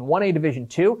ranks. In 1A Division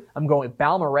II, I'm going with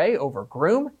Balmorhea over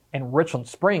Groom, and Richland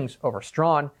Springs over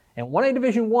Strawn. And 1A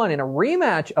Division I, in a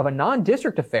rematch of a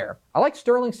non-district affair, I like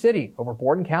Sterling City over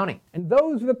Borden County. And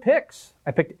those are the picks.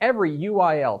 I picked every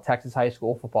UIL Texas High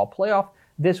School football playoff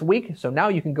this week, so now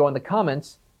you can go in the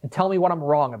comments and tell me what I'm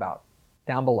wrong about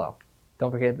down below. Don't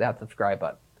forget that subscribe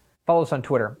button. Follow us on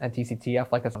Twitter at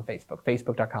TCTF, like us on Facebook,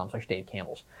 facebook.com/Dave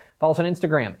Campbell's. Follow us on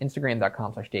Instagram,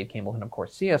 instagram.com/Dave Campbell's, and of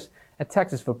course see us at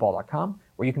texasfootball.com,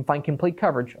 where you can find complete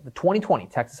coverage of the 2020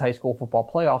 Texas High School football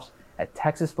playoffs at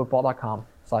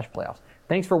texasfootball.com/playoffs.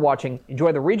 Thanks for watching.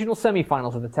 Enjoy the regional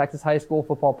semifinals of the Texas High School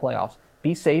football playoffs.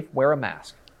 Be safe, wear a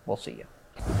mask. We'll see you.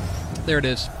 There it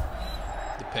is.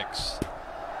 The picks.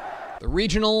 The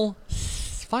regional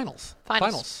finals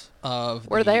of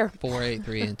We're the there. 4A,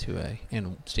 3A, and 2A,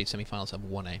 and state semifinals of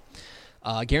 1A.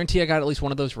 Guarantee I got at least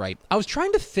one of those right. I was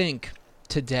trying to think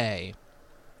today,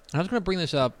 and I was going to bring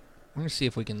this up. I'm going to see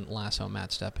if we can lasso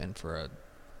Matt Stepp in for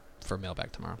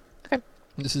mailbag tomorrow. Okay.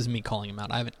 This is me calling him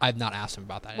out. I've not asked him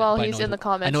about that. Well, but he's in the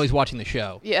comments. I know he's watching the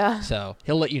show. Yeah. So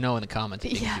he'll let you know in the comments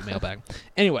if he can do mailbag.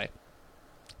 Anyway,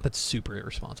 that's super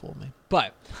irresponsible of me.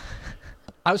 But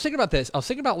I was thinking about this. I was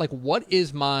thinking about like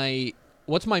what's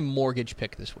my mortgage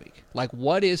pick this week? Like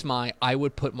I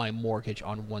would put my mortgage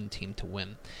on one team to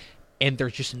win. And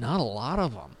there's just not a lot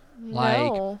of them. No.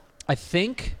 Like I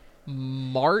think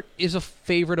Mart is a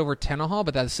favorite over Tenaha,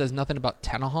 but that says nothing about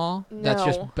Tenaha. No. That's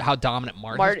just how dominant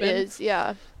Mart Mart has been. is,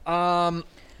 yeah. I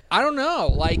don't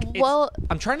know. Like,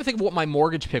 I'm trying to think of what my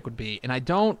mortgage pick would be, and I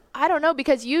don't know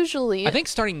because usually I think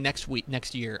starting next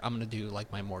year, I'm gonna do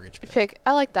like my mortgage pick.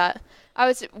 I like that.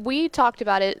 We talked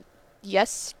about it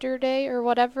yesterday or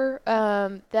whatever.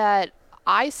 That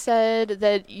I said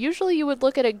that usually you would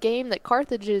look at a game that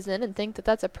Carthage is in and think that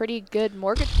that's a pretty good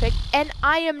mortgage pick. And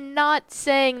I am not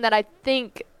saying that I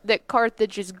think that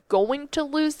Carthage is going to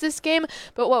lose this game,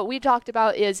 but what we talked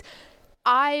about is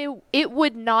it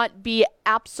would not be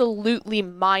absolutely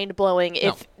mind-blowing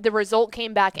if the result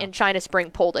came back and China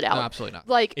Spring pulled it out. No, absolutely not.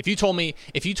 Like if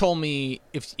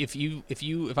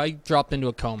I dropped into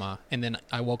a coma and then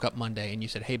I woke up Monday and you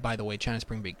said, "Hey, by the way, China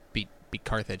Spring beat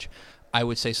Carthage," I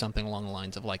would say something along the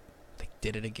lines of like, "They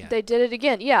did it again." They did it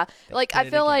again, yeah. Like I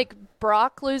feel like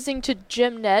Brock losing to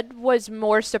Jim Ned was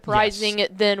more surprising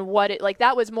than what it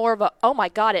that was more of a oh my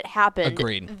god it happened.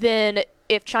 Agreed. Than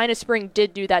if China Spring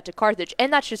did do that to Carthage,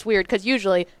 and that's just weird because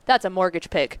usually that's a mortgage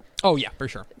pick. Oh yeah, for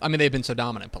sure. I mean they've been so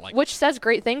dominant, but which says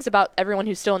great things about everyone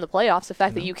who's still in the playoffs. The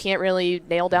fact that you can't really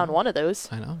nail down one of those.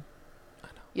 I know.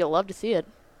 You'll love to see it.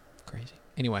 Crazy.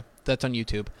 Anyway, that's on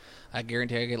YouTube. I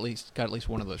guarantee I got at least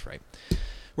one of those right.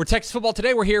 We're Texas Football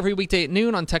Today. We're here every weekday at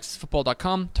noon on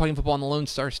TexasFootball.com, talking football in the Lone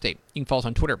Star State. You can follow us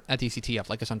on Twitter at DCTF,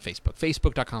 like us on Facebook,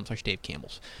 Facebook.com/Dave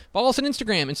Campbells. Follow us on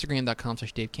Instagram,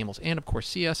 Instagram.com/Dave Campbells, and of course,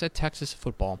 see us at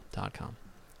TexasFootball.com.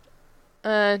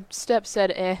 Step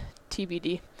said,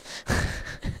 TBD.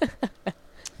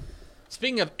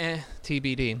 Speaking of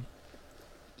TBD,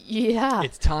 yeah,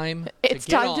 it's time. It's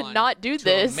time to not do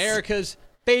this. America's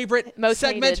favorite most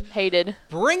segment, hated.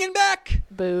 Bringing back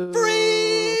Boo.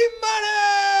 free money.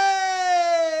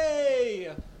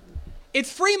 It's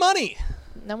free money.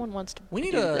 No one wants to. We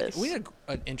need this.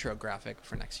 an intro graphic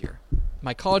for next year.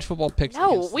 My college football picks.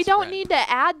 No, we don't need to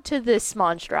add to this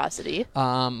monstrosity.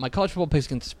 My college football picks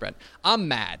against the spread. I'm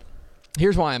mad.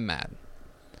 Here's why I'm mad.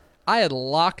 I had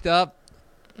locked up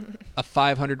a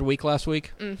 500 week last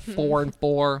week.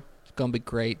 4-4. It's gonna be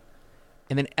great.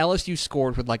 And then LSU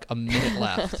scored with like a minute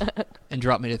left and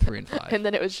dropped me to 3-5. And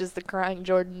then it was just the crying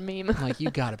Jordan meme. I'm like,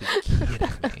 you gotta be kidding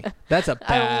me. That's a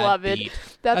bad I love it. beat.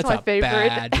 That's my favorite.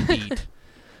 Bad beat.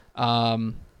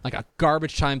 Like a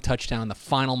garbage time touchdown in the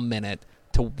final minute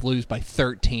to lose by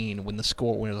 13 when it was a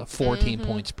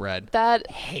 14-point spread.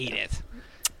 Hate it.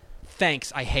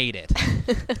 Thanks, I hate it.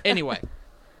 Anyway,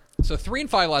 so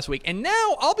 3-5 last week, and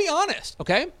now I'll be honest,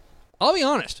 okay? I'll be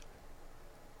honest.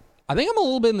 I think I'm a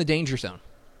little bit in the danger zone,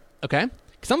 okay?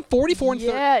 Because I'm 44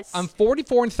 and I'm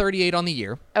 44 and 38 on the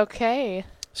year. Okay.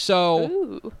 So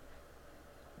Ooh.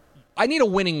 I need a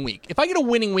winning week. If I get a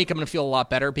winning week, I'm going to feel a lot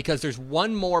better because there's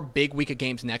one more big week of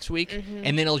games next week, and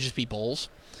then it'll just be bowls.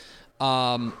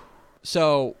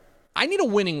 So I need a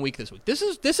winning week this week. This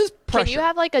is pressure. Can you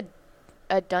have like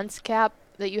a dunce cap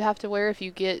that you have to wear if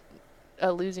you get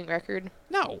a losing record?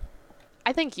 No.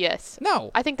 I think yes.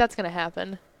 No. I think that's going to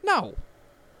happen. No.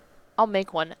 I'll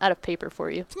make one out of paper for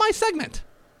you. It's my segment.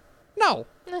 No.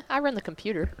 I run the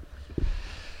computer.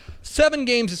 7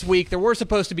 games this week. There were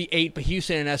supposed to be 8, but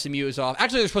Houston and SMU is off.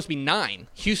 Actually, there's supposed to be 9.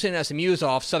 Houston and SMU is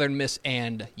off. Southern Miss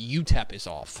and UTEP is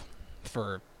off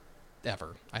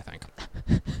forever, I think.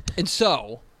 And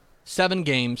so, 7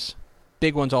 games,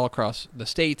 big ones all across the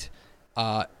state,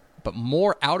 but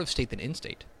more out of state than in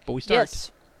state. But we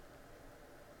start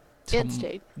in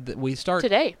state. We start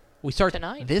today. We start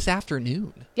tonight. This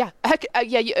afternoon. Yeah,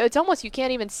 it's almost you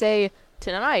can't even say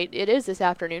tonight. It is this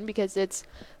afternoon because it's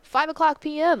 5:00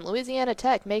 p.m. Louisiana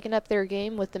Tech making up their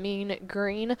game with the Mean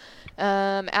Green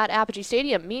at Apogee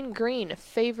Stadium. Mean Green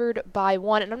favored by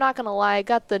 1, and I'm not gonna lie, I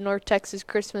got the North Texas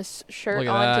Christmas shirt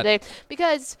on today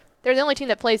because they're the only team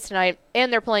that plays tonight,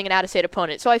 and they're playing an out-of-state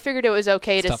opponent. So I figured it was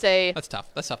okay to say that's tough.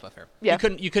 That's tough, fair. Yeah.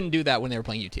 You couldn't do that when they were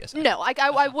playing UTSA. No,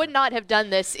 I would not have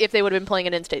done this if they would have been playing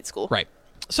an in-state school. Right.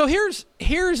 So here's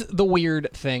the weird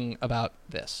thing about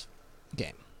this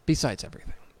game. Besides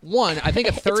everything, one, I think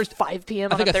a Thursday 5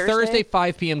 p.m. I think on a Thursday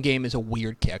 5 p.m. game is a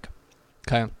weird kick.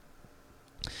 Okay.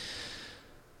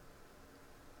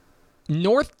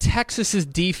 North Texas's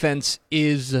defense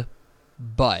is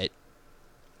butt.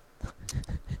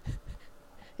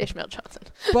 Ishmael Johnson.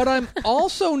 But I'm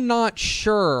also not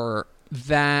sure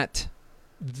that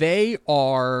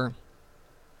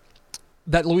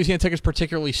Louisiana Tech is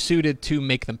particularly suited to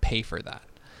make them pay for that.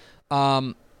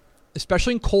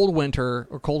 Especially in cold winter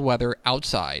or cold weather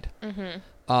outside. Mm-hmm.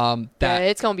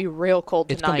 It's going to be real cold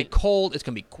tonight. It's going to be cold. It's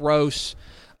going to be gross.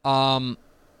 And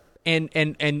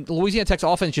Louisiana Tech's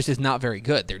offense just is not very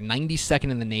good. They're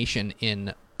 92nd in the nation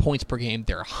in points per game.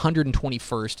 They're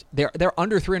 121st. They're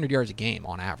under 300 yards a game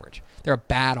on average. They're a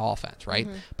bad offense, right?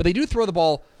 Mm-hmm. But they do throw the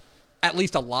ball at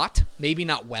least a lot. Maybe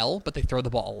not well, but they throw the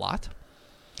ball a lot.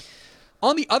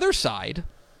 On the other side,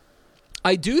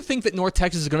 I do think that North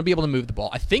Texas is going to be able to move the ball.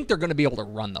 I think they're going to be able to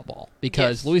run the ball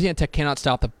because Louisiana Tech cannot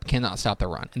stop the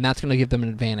run, and that's going to give them an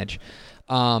advantage.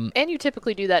 And you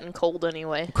typically do that in cold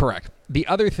anyway. Correct. The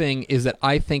other thing is that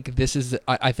I think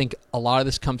I think a lot of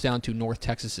this comes down to North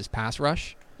Texas's pass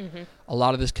rush. Mm-hmm. A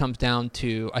lot of this comes down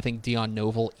to, I think, Dion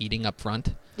Noble eating up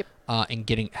front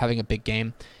and having a big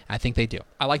game. I think they do.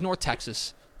 I like North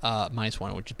Texas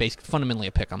 -1, which is basically fundamentally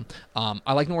a pick 'em.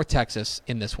 I like North Texas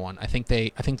in this one. I think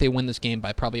they win this game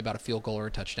by probably about a field goal or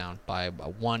a touchdown by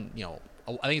one.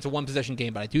 I think it's a one possession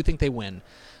game, but I do think they win.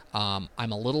 I'm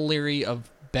a little leery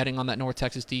of betting on that North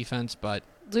Texas defense, but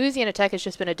Louisiana Tech has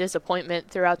just been a disappointment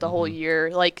throughout the whole year,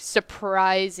 like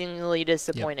surprisingly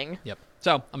disappointing. Yep.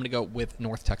 So I'm going to go with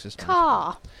North Texas. Let's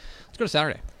go to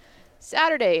Saturday.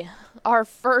 Saturday, our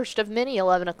first of many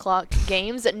 11 o'clock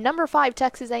games. Number 5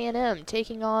 Texas A&M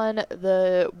taking on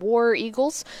the War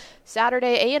Eagles.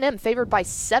 Saturday, A&M favored by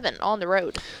 7 on the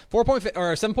road.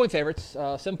 7-point favorites,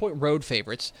 7-point road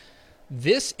favorites.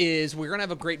 We're going to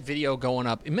have a great video going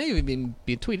up. It may even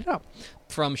be tweeted out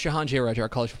from Shahan Jairaj, our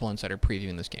college football insider,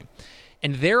 previewing this game.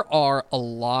 And there are a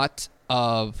lot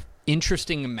of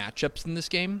interesting matchups in this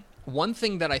game. One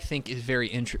thing that I think is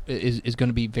is going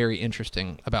to be very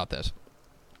interesting about this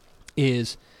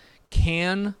is,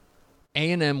 can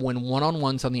A&M win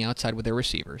one-on-ones on the outside with their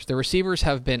receivers? Their receivers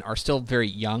are still very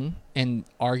young, and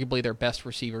arguably their best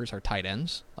receivers are tight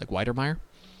ends, like Weidermeyer.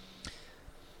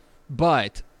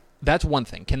 But that's one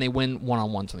thing. Can they win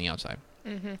one-on-ones on the outside?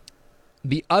 Mm-hmm.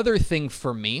 The other thing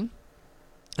for me,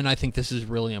 and I think this is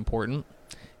really important,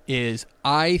 is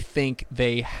I think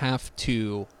they have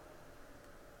to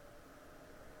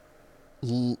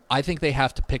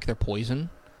pick their poison,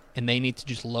 and they need to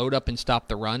just load up and stop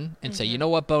the run and say, you know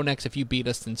what, Bo Nix, if you beat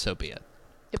us, then so be it.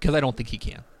 Because I don't think he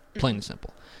can, plain and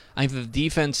simple. I think the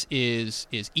defense is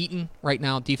eaten right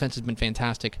now. Defense has been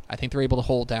fantastic. I think they're able to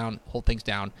hold things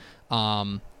down.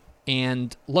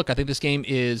 And look, I think this game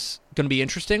is going to be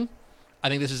interesting. I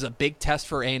think this is a big test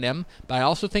for A&M, but I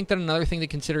also think that another thing to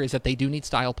consider is that they do need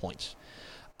style points.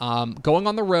 Going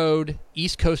on the road,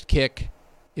 East Coast kick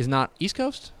is not East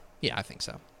Coast? Yeah, I think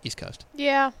so. East Coast.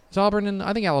 Yeah. Is Auburn and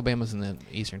I think Alabama's in the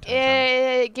Eastern time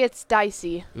zone. It gets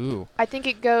dicey. Ooh. I think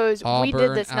it goes. Auburn, we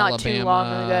did this not Alabama, too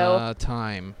long ago.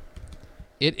 Time.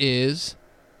 It is.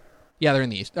 Yeah, they're in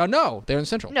the East. Oh no, they're in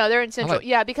Central. No, they're in Central.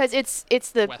 Yeah, because it's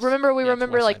the West. Remember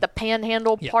like side. the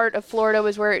Panhandle part of Florida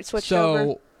was where it switched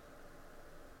over.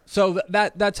 So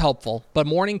that's helpful, but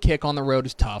morning kick on the road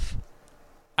is tough.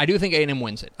 I do think A&M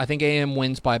wins it. I think A&M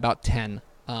wins by about 10.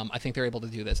 I think they're able to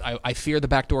do this. I fear the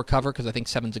backdoor cover because I think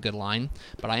 7's a good line,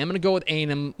 but I am going to go with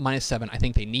A&M -7. I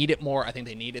think they need it more. I think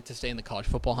they need it to stay in the college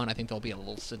football hunt. I think there'll be a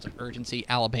little sense of urgency.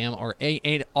 Alabama or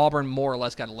Auburn more or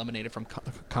less got eliminated from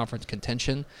conference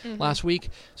contention last week,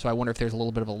 so I wonder if there's a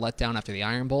little bit of a letdown after the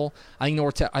Iron Bowl. I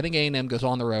think A&M goes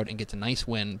on the road and gets a nice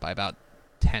win by about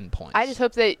 10 points. I just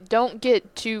hope they don't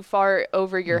get too far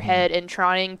over your head in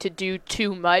trying to do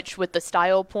too much with the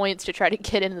style points to try to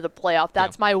get into the playoff.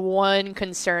 That's my one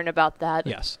concern about that.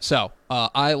 Yes. So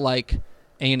I like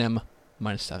A&M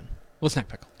 -7. What's next,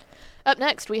 Pickle? Up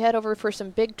next, we head over for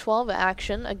some Big 12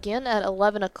 action. Again at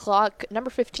 11 o'clock. Number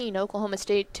 15, Oklahoma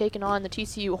State taking on the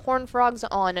TCU Horned Frogs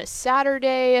on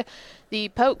Saturday. The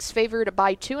Pokes favored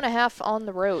by 2.5 on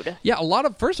the road. Yeah,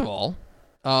 first of all,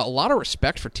 a lot of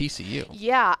respect for TCU.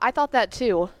 Yeah, I thought that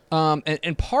too.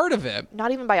 And part of it...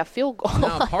 Not even by a field goal.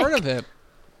 No, part of it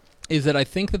is that I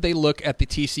think that they look at the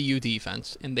TCU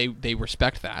defense, and they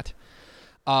respect that.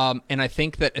 And I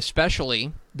think that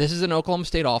especially, this is an Oklahoma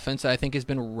State offense that I think has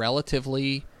been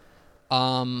relatively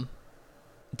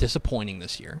disappointing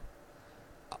this year.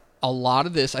 A lot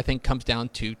of this, I think, comes down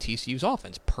to TCU's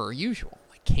offense, per usual.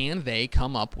 Like, can they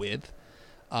come up with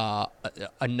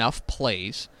enough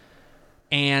plays?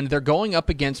 And they're going up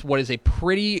against what is a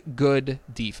pretty good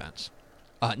defense.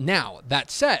 Now, that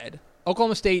said,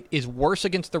 Oklahoma State is worse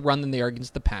against the run than they are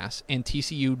against the pass, and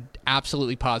TCU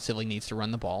absolutely positively needs to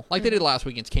run the ball, like they did last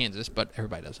week against Kansas, but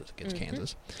everybody does this against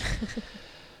Kansas.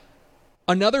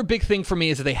 Another big thing for me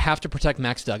is that they have to protect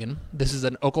Max Duggan. This is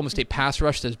an Oklahoma State pass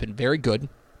rush that has been very good.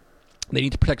 They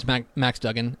need to protect Max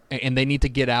Duggan, and they need to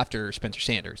get after Spencer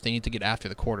Sanders. They need to get after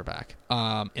the quarterback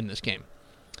in this game.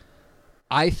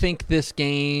 I think this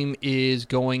game is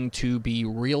going to be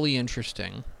really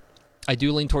interesting. I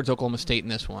do lean towards Oklahoma State in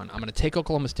this one. I'm going to take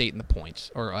Oklahoma State in the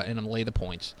points, and I'm going to lay the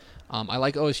points. I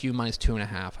like OSU minus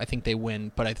 2.5. I think they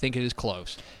win, but I think it is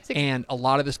close. And a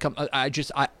lot of this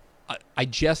I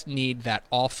just need that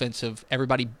offensive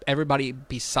everybody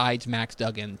besides Max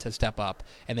Duggan to step up,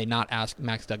 and they not ask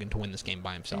Max Duggan to win this game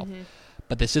by himself. Mm-hmm.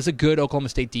 But this is a good Oklahoma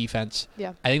State defense.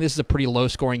 Yeah. I think this is a pretty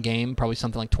low-scoring game, probably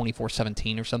something like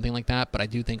 24-17 or something like that. But I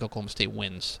do think Oklahoma State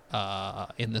wins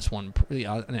in this one.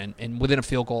 And within a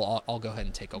field goal, I'll go ahead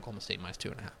and take Oklahoma State minus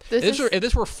 2.5. If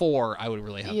this were 4, I would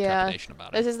really have trepidation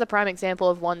about it. This is the prime example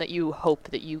of one that you hope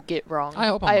that you get wrong. I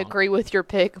hope I agree with your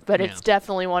pick, but it's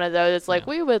definitely one of those. It's like,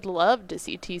 we would love to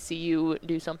see TCU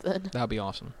do something. That would be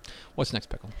awesome. What's next,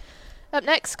 Pickle? Up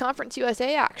next, Conference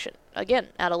USA action. Again,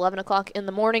 at 11 o'clock in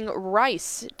the morning,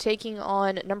 Rice taking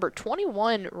on number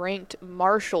 21 ranked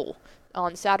Marshall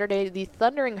on Saturday. The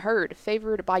Thundering Herd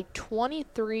favored by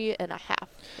 23.5.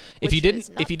 If you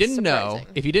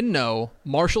didn't know,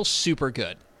 Marshall's super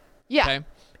good. Yeah. Okay?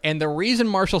 And the reason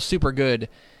Marshall's super good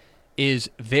is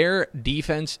their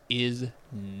defense is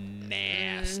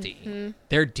nasty. Mm-hmm.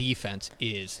 Their defense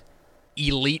is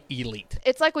elite.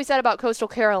 It's like we said about Coastal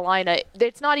Carolina.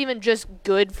 It's not even just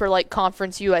good for like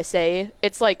Conference USA.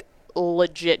 It's like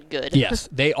legit good. Yes,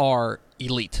 they are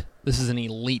elite. This is an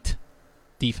elite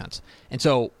defense. And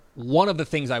so one of the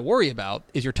things I worry about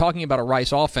is you're talking about a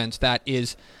Rice offense that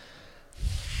is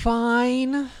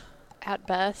fine at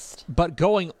best, but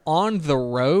going on the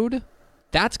road,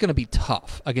 that's going to be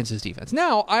tough against his defense.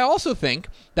 Now, I also think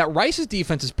that Rice's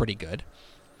defense is pretty good.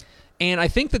 And I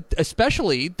think that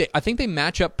especially, I think they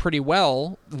match up pretty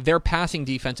well, their passing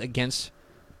defense against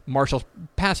Marshall's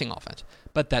passing offense.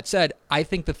 But that said, I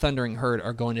think the Thundering Herd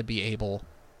are going to be able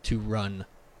to run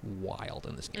wild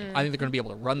in this game. I think they're going to be able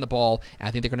to run the ball, and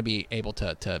I think they're going to be able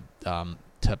to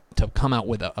come out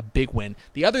with a big win.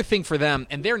 The other thing for them,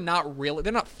 and they're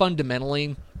not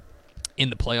fundamentally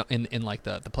in the play in like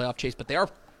the playoff chase, but they are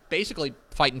basically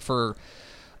fighting for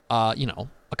a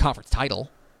conference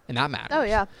title, and that matters. Oh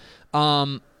yeah.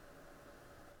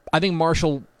 I think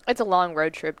Marshall. It's a long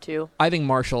road trip too. I think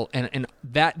Marshall and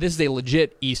that this is a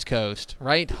legit East Coast,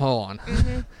 right? Hold on.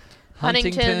 Mm-hmm.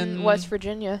 Huntington, West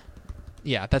Virginia.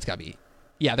 Yeah, that's gotta be.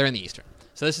 Yeah, they're in the Eastern.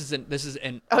 So this is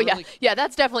an. Oh yeah,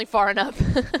 that's definitely far enough.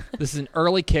 This is an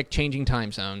early kick, changing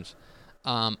time zones.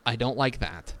 I don't like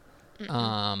that.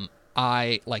 Mm-mm.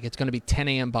 It's going to be 10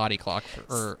 a.m. body clock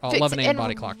or 11 a.m.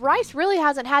 body clock. Rice really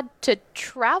hasn't had to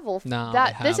travel. No,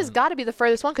 this has got to be the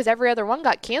furthest one because every other one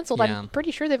got canceled. Yeah. I'm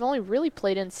pretty sure they've only really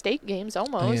played in state games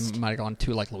almost. They might have gone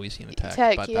to like Louisiana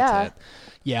Tech, but yeah. That's it.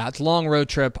 Yeah, it's a long road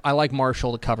trip. I like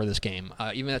Marshall to cover this game,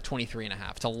 even at 23.5.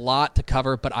 It's a lot to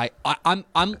cover, but I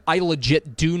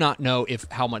legit do not know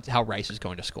how Rice is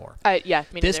going to score. Yeah,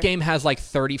 me this neither. game has like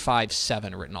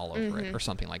 35-7 written all over it, or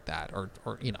something like that, or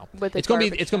it's going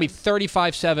to be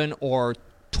 35-7 or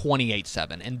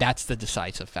 28-7, and that's the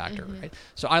decisive factor, right?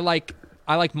 So I like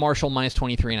Marshall minus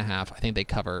 23.5. I think they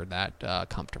cover that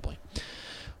comfortably.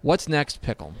 What's next,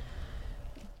 Pickle?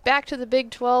 Back to the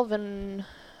Big 12 and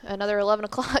another 11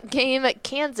 o'clock game at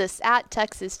Kansas at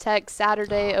Texas Tech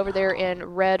Saturday over there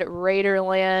in Red Raider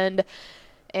land.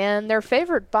 And they're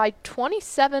favored by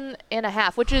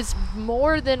 27.5, which is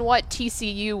more than what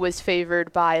TCU was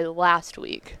favored by last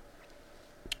week.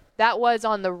 That was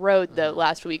on the road, though,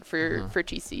 last week for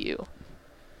TCU.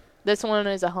 This one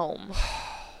is a home.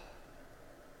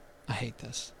 I hate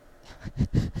this.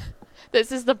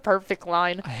 This is the perfect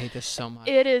line. I hate this so much.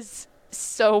 It is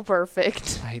so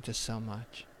perfect. I hate this so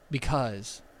much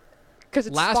because it's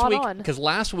spot on. Because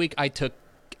last week I took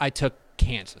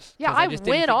Kansas. Yeah, I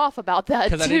went off about that too.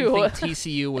 Because I didn't think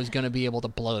TCU was going to be able to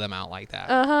blow them out like that.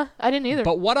 I didn't either.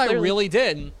 But what I really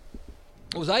did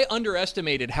was I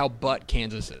underestimated how butt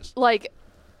Kansas is.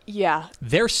 Yeah.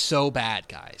 They're so bad,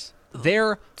 guys.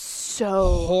 They're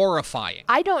so horrifying.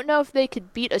 I don't know if they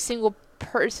could beat a single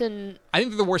person. I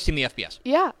think they're the worst team in the FBS.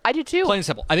 Yeah, I do too. Plain and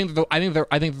simple. I think they're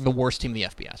the worst team in the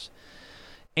FBS.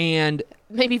 And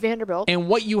maybe Vanderbilt. And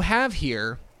what you have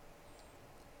here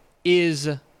is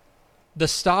the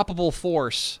stoppable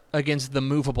force against the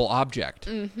movable object.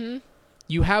 Mm-hmm.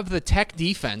 You have the Tech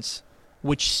defense,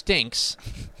 which stinks.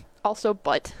 Also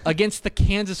butt. Against the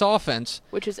Kansas offense.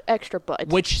 Which is extra butt.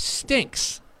 Which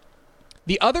stinks.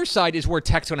 The other side is where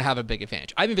Tech's going to have a big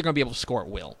advantage. I think they're going to be able to score at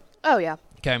will. Oh, yeah.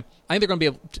 Okay? I think they're going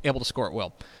to be able to score at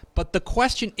will. But the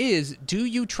question is, do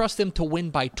you trust them to win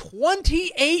by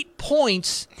 28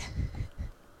 points?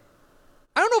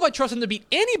 I don't know if I trust them to beat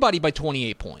anybody by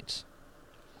 28 points.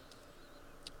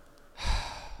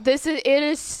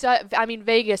 Vegas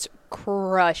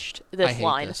crushed this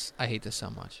line. I hate this so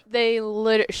much. They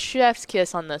chef's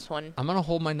kiss on this one. I'm going to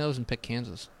hold my nose and pick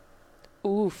Kansas.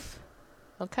 Oof.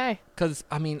 Okay. Because,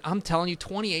 I'm telling you,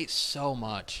 28 so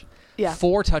much. Yeah.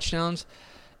 4 touchdowns.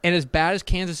 And as bad as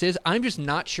Kansas is, I'm just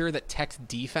not sure that Tech's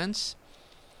defense...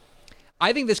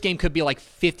 I think this game could be like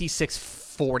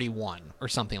 56-41 or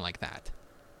something like that.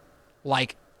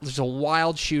 Like, there's a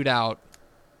wild shootout.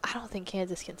 I don't think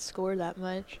Kansas can score that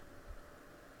much.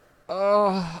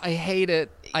 Oh, I hate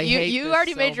it. You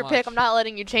already made your pick. I'm not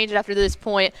letting you change it after this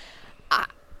point.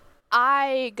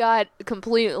 I got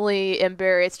completely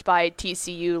embarrassed by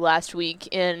TCU last week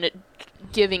in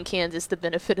giving Kansas the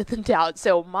benefit of the doubt.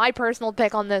 So my personal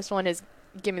pick on this one is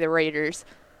give me the Raiders.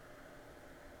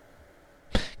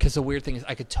 Because the weird thing is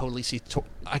I could totally see...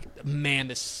 man,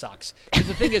 this sucks. Because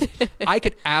the thing is, I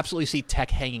could absolutely see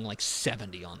Tech hanging like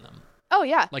 70 on them. Oh,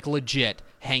 yeah. Like legit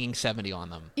hanging 70 on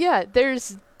them. Yeah,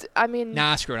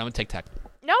 Nah, screw it. I'm going to take Tech.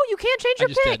 No, you can't change your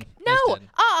pick. Did. No.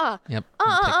 Yep.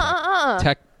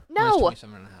 Tech. No. No.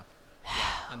 27.5.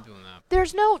 I'm doing that.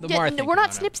 There's no... we're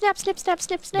not snip, snap.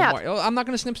 I'm not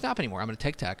going to snip, snap anymore. I'm going to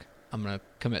take Tech. I'm going to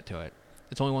commit to it.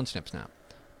 It's only one snip, snap.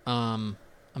 I'm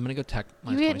going to go Tech.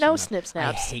 You get no snip,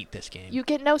 snaps. I hate this game. You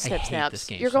get no snip, snaps.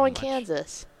 You're going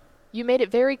Kansas. You made it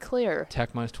very clear.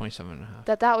 Tech minus 27.5.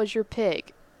 That was your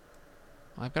pick.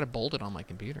 I've got it bolded on my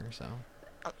computer, so...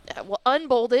 Well,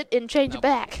 unbold it and change it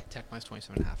back. Tech minus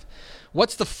 27.5.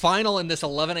 What's the final in this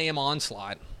 11 a.m.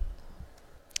 onslaught?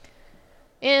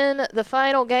 In the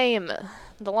final game,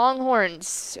 the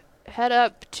Longhorns head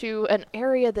up to an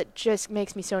area that just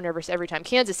makes me so nervous every time.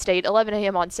 Kansas State, 11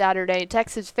 a.m. on Saturday.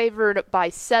 Texas favored by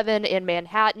 7 in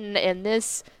Manhattan. And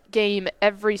this game,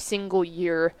 every single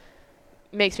year,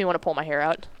 makes me want to pull my hair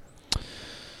out.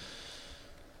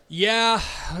 Yeah,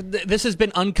 this has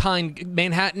been unkind.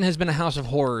 Manhattan has been a house of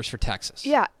horrors for Texas.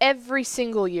 Yeah, every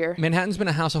single year. Manhattan's been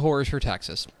a house of horrors for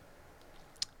Texas.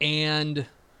 And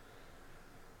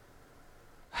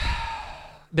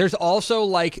there's also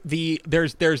like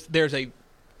there's a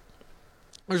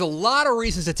lot of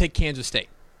reasons to take Kansas State.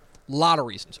 A lot of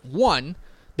reasons. One,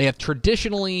 they have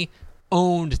traditionally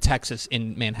owned Texas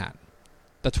in Manhattan.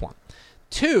 That's one.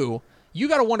 Two, you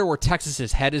got to wonder where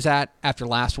Texas's head is at after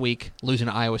last week losing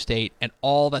to Iowa State and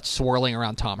all that's swirling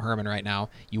around Tom Herman right now.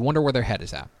 You wonder where their head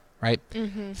is at, right?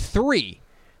 Mm-hmm. 3,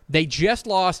 they just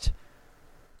lost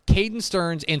Caden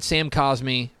Stearns and Sam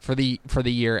Cosmi for the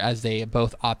year as they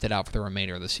both opted out for the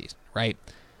remainder of the season, right?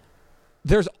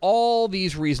 There's all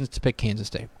these reasons to pick Kansas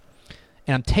State.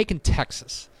 And I'm taking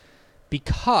Texas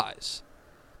because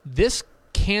this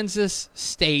Kansas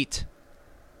State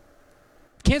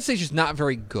is just not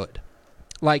very good.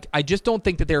 Like, I just don't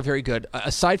think that they're very good,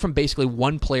 aside from basically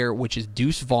one player, which is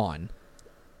Deuce Vaughn.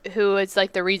 Who is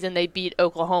like the reason they beat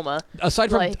Oklahoma.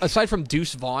 Aside from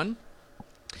Deuce Vaughn,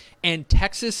 and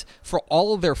Texas, for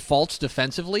all of their faults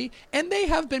defensively, and they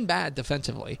have been bad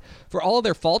defensively, for all of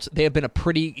their faults, they have been a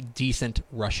pretty decent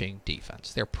rushing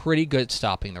defense. They're pretty good at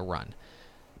stopping the run.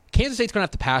 Kansas State's going to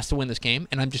have to pass to win this game,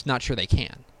 and I'm just not sure they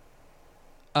can.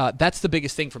 That's the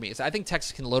biggest thing for me, is I think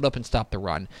Texas can load up and stop the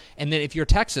run. And then if you're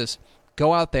Texas,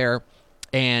 go out there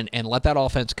and let that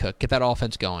offense cook, get that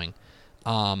offense going.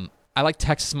 I like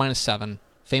Texas minus 7,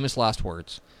 famous last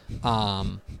words. I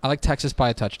like Texas by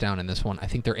a touchdown in this one. I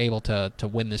think they're able to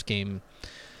win this game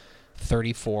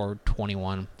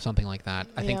 34-21, something like that.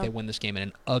 I think they win this game in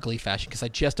an ugly fashion because I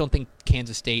just don't think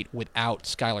Kansas State without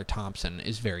Skylar Thompson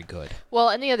is very good. Well,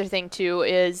 and the other thing, too,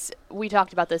 is we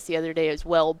talked about this the other day as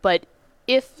well, but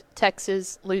if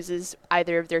Texas loses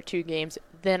either of their 2 games,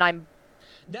 then I'm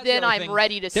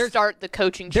ready to start the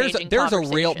coaching changing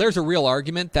conversation. There's a real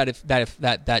argument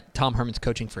that Tom Herman's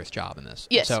coaching for his job in this.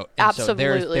 Yes,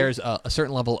 absolutely. So there's a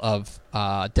certain level of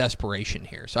desperation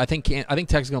here. So I think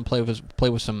Texas is going to play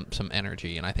with some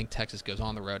energy, and I think Texas goes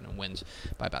on the road and wins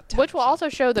by about 10. Which will also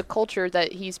show the culture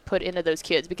that he's put into those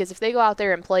kids, because if they go out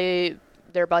there and play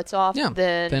their butts off,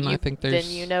 then I think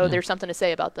there's something to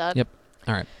say about that. Yep.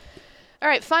 All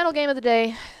right, final game of the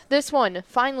day. This one,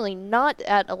 finally not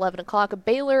at 11 o'clock.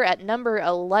 Baylor at number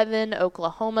 11,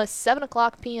 Oklahoma, 7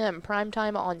 o'clock p.m.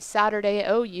 primetime on Saturday.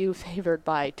 OU favored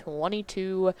by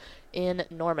 22 in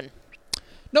Norman.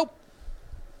 Nope.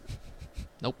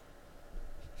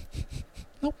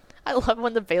 I love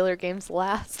when the Baylor games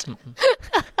last.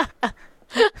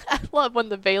 I love when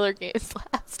the Baylor games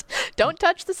last. Don't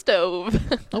touch the stove.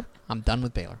 Nope, I'm done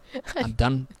with Baylor. I'm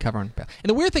done covering Baylor. And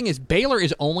the weird thing is Baylor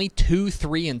is only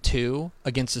 2-3-2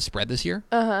 against the spread this year.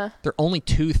 They're only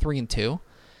 2-3-2.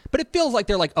 But it feels like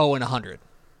they're like 0-100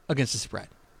 against the spread.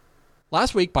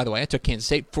 Last week, by the way, I took Kansas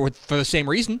State for the same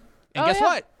reason. And guess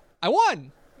what? I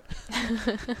won.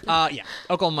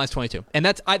 Oklahoma minus 22. And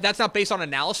that's not based on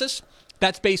analysis.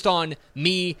 That's based on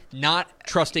me not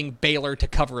trusting Baylor to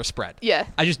cover a spread. Yeah.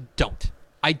 I just don't.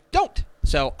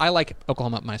 So I like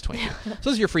Oklahoma minus 22. So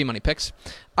those are your free money picks.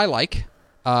 I like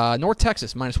North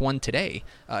Texas minus 1 today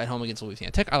at home against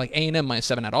Louisiana Tech. I like A&M minus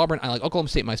 7 at Auburn. I like Oklahoma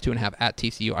State minus 2.5 at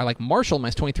TCU. I like Marshall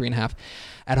minus 23.5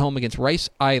 at home against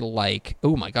Rice. I like,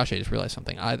 oh my gosh, I just realized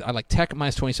something. I like Tech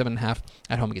minus 27.5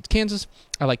 at home against Kansas.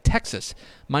 I like Texas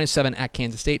minus 7 at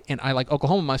Kansas State. And I like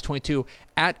Oklahoma minus 22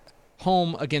 at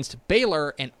home against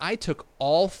Baylor. And I took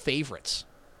all favorites.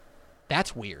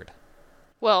 That's weird.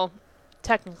 Well,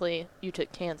 technically, you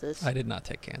took Kansas. I did not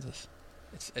take Kansas.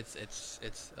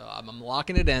 I'm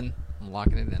locking it in.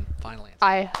 Final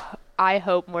answer. I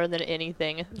hope more than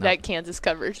anything that Kansas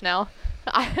covers now.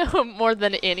 I hope more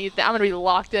than anything. I'm going to be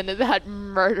locked into that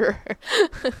murder.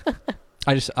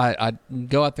 I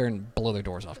go out there and blow their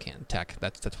doors off Tech.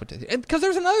 That's what they do. Because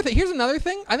there's another thing. Here's another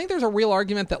thing. I think there's a real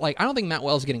argument that I don't think Matt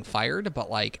Wells is getting fired, but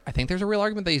I think there's a real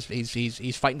argument that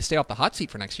he's fighting to stay off the hot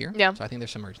seat for next year. Yeah. So I think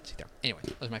there's some urgency there. Anyway,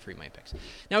 those are my free money picks.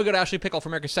 Now we go to Ashley Pickle for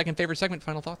America's second favorite segment.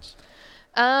 Final thoughts.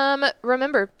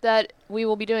 Remember that we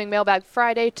will be doing Mailbag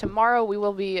Friday. Tomorrow we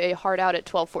will be a hard out at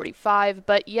 12:45.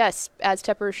 But yes, as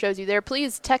Tepper shows you there,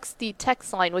 please text the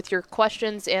text line with your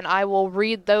questions, and I will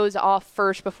read those off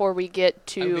first before we get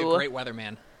to. I would be a great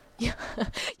weatherman. Yeah,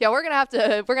 we're gonna have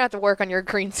to work on your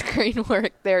green screen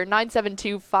work there.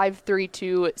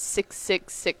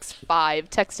 972-532-6665.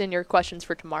 Text in your questions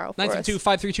for tomorrow.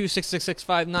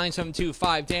 972-532-6665.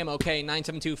 972-5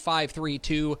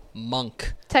 972-532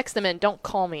 Monk. Text them in. Don't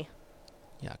call me.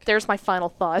 Yeah. Okay. There's my final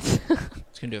thoughts.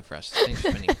 It's gonna do it for us. Thanks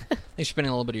for spending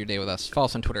a little bit of your day with us. Follow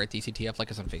us on Twitter at DCTF. Like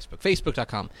us on Facebook.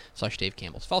 Facebook.com/Dave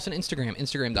Campbell's. Follow us on Instagram.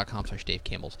 Instagram.com/Dave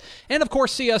Campbell's. And of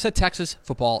course, see us at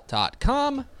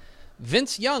TexasFootball.com.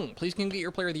 Vince Young, please come get your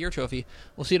Player of the Year trophy.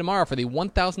 We'll see you tomorrow for the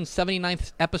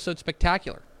 1079th episode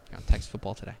spectacular on Texas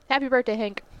Football Today. Happy birthday,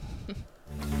 Hank.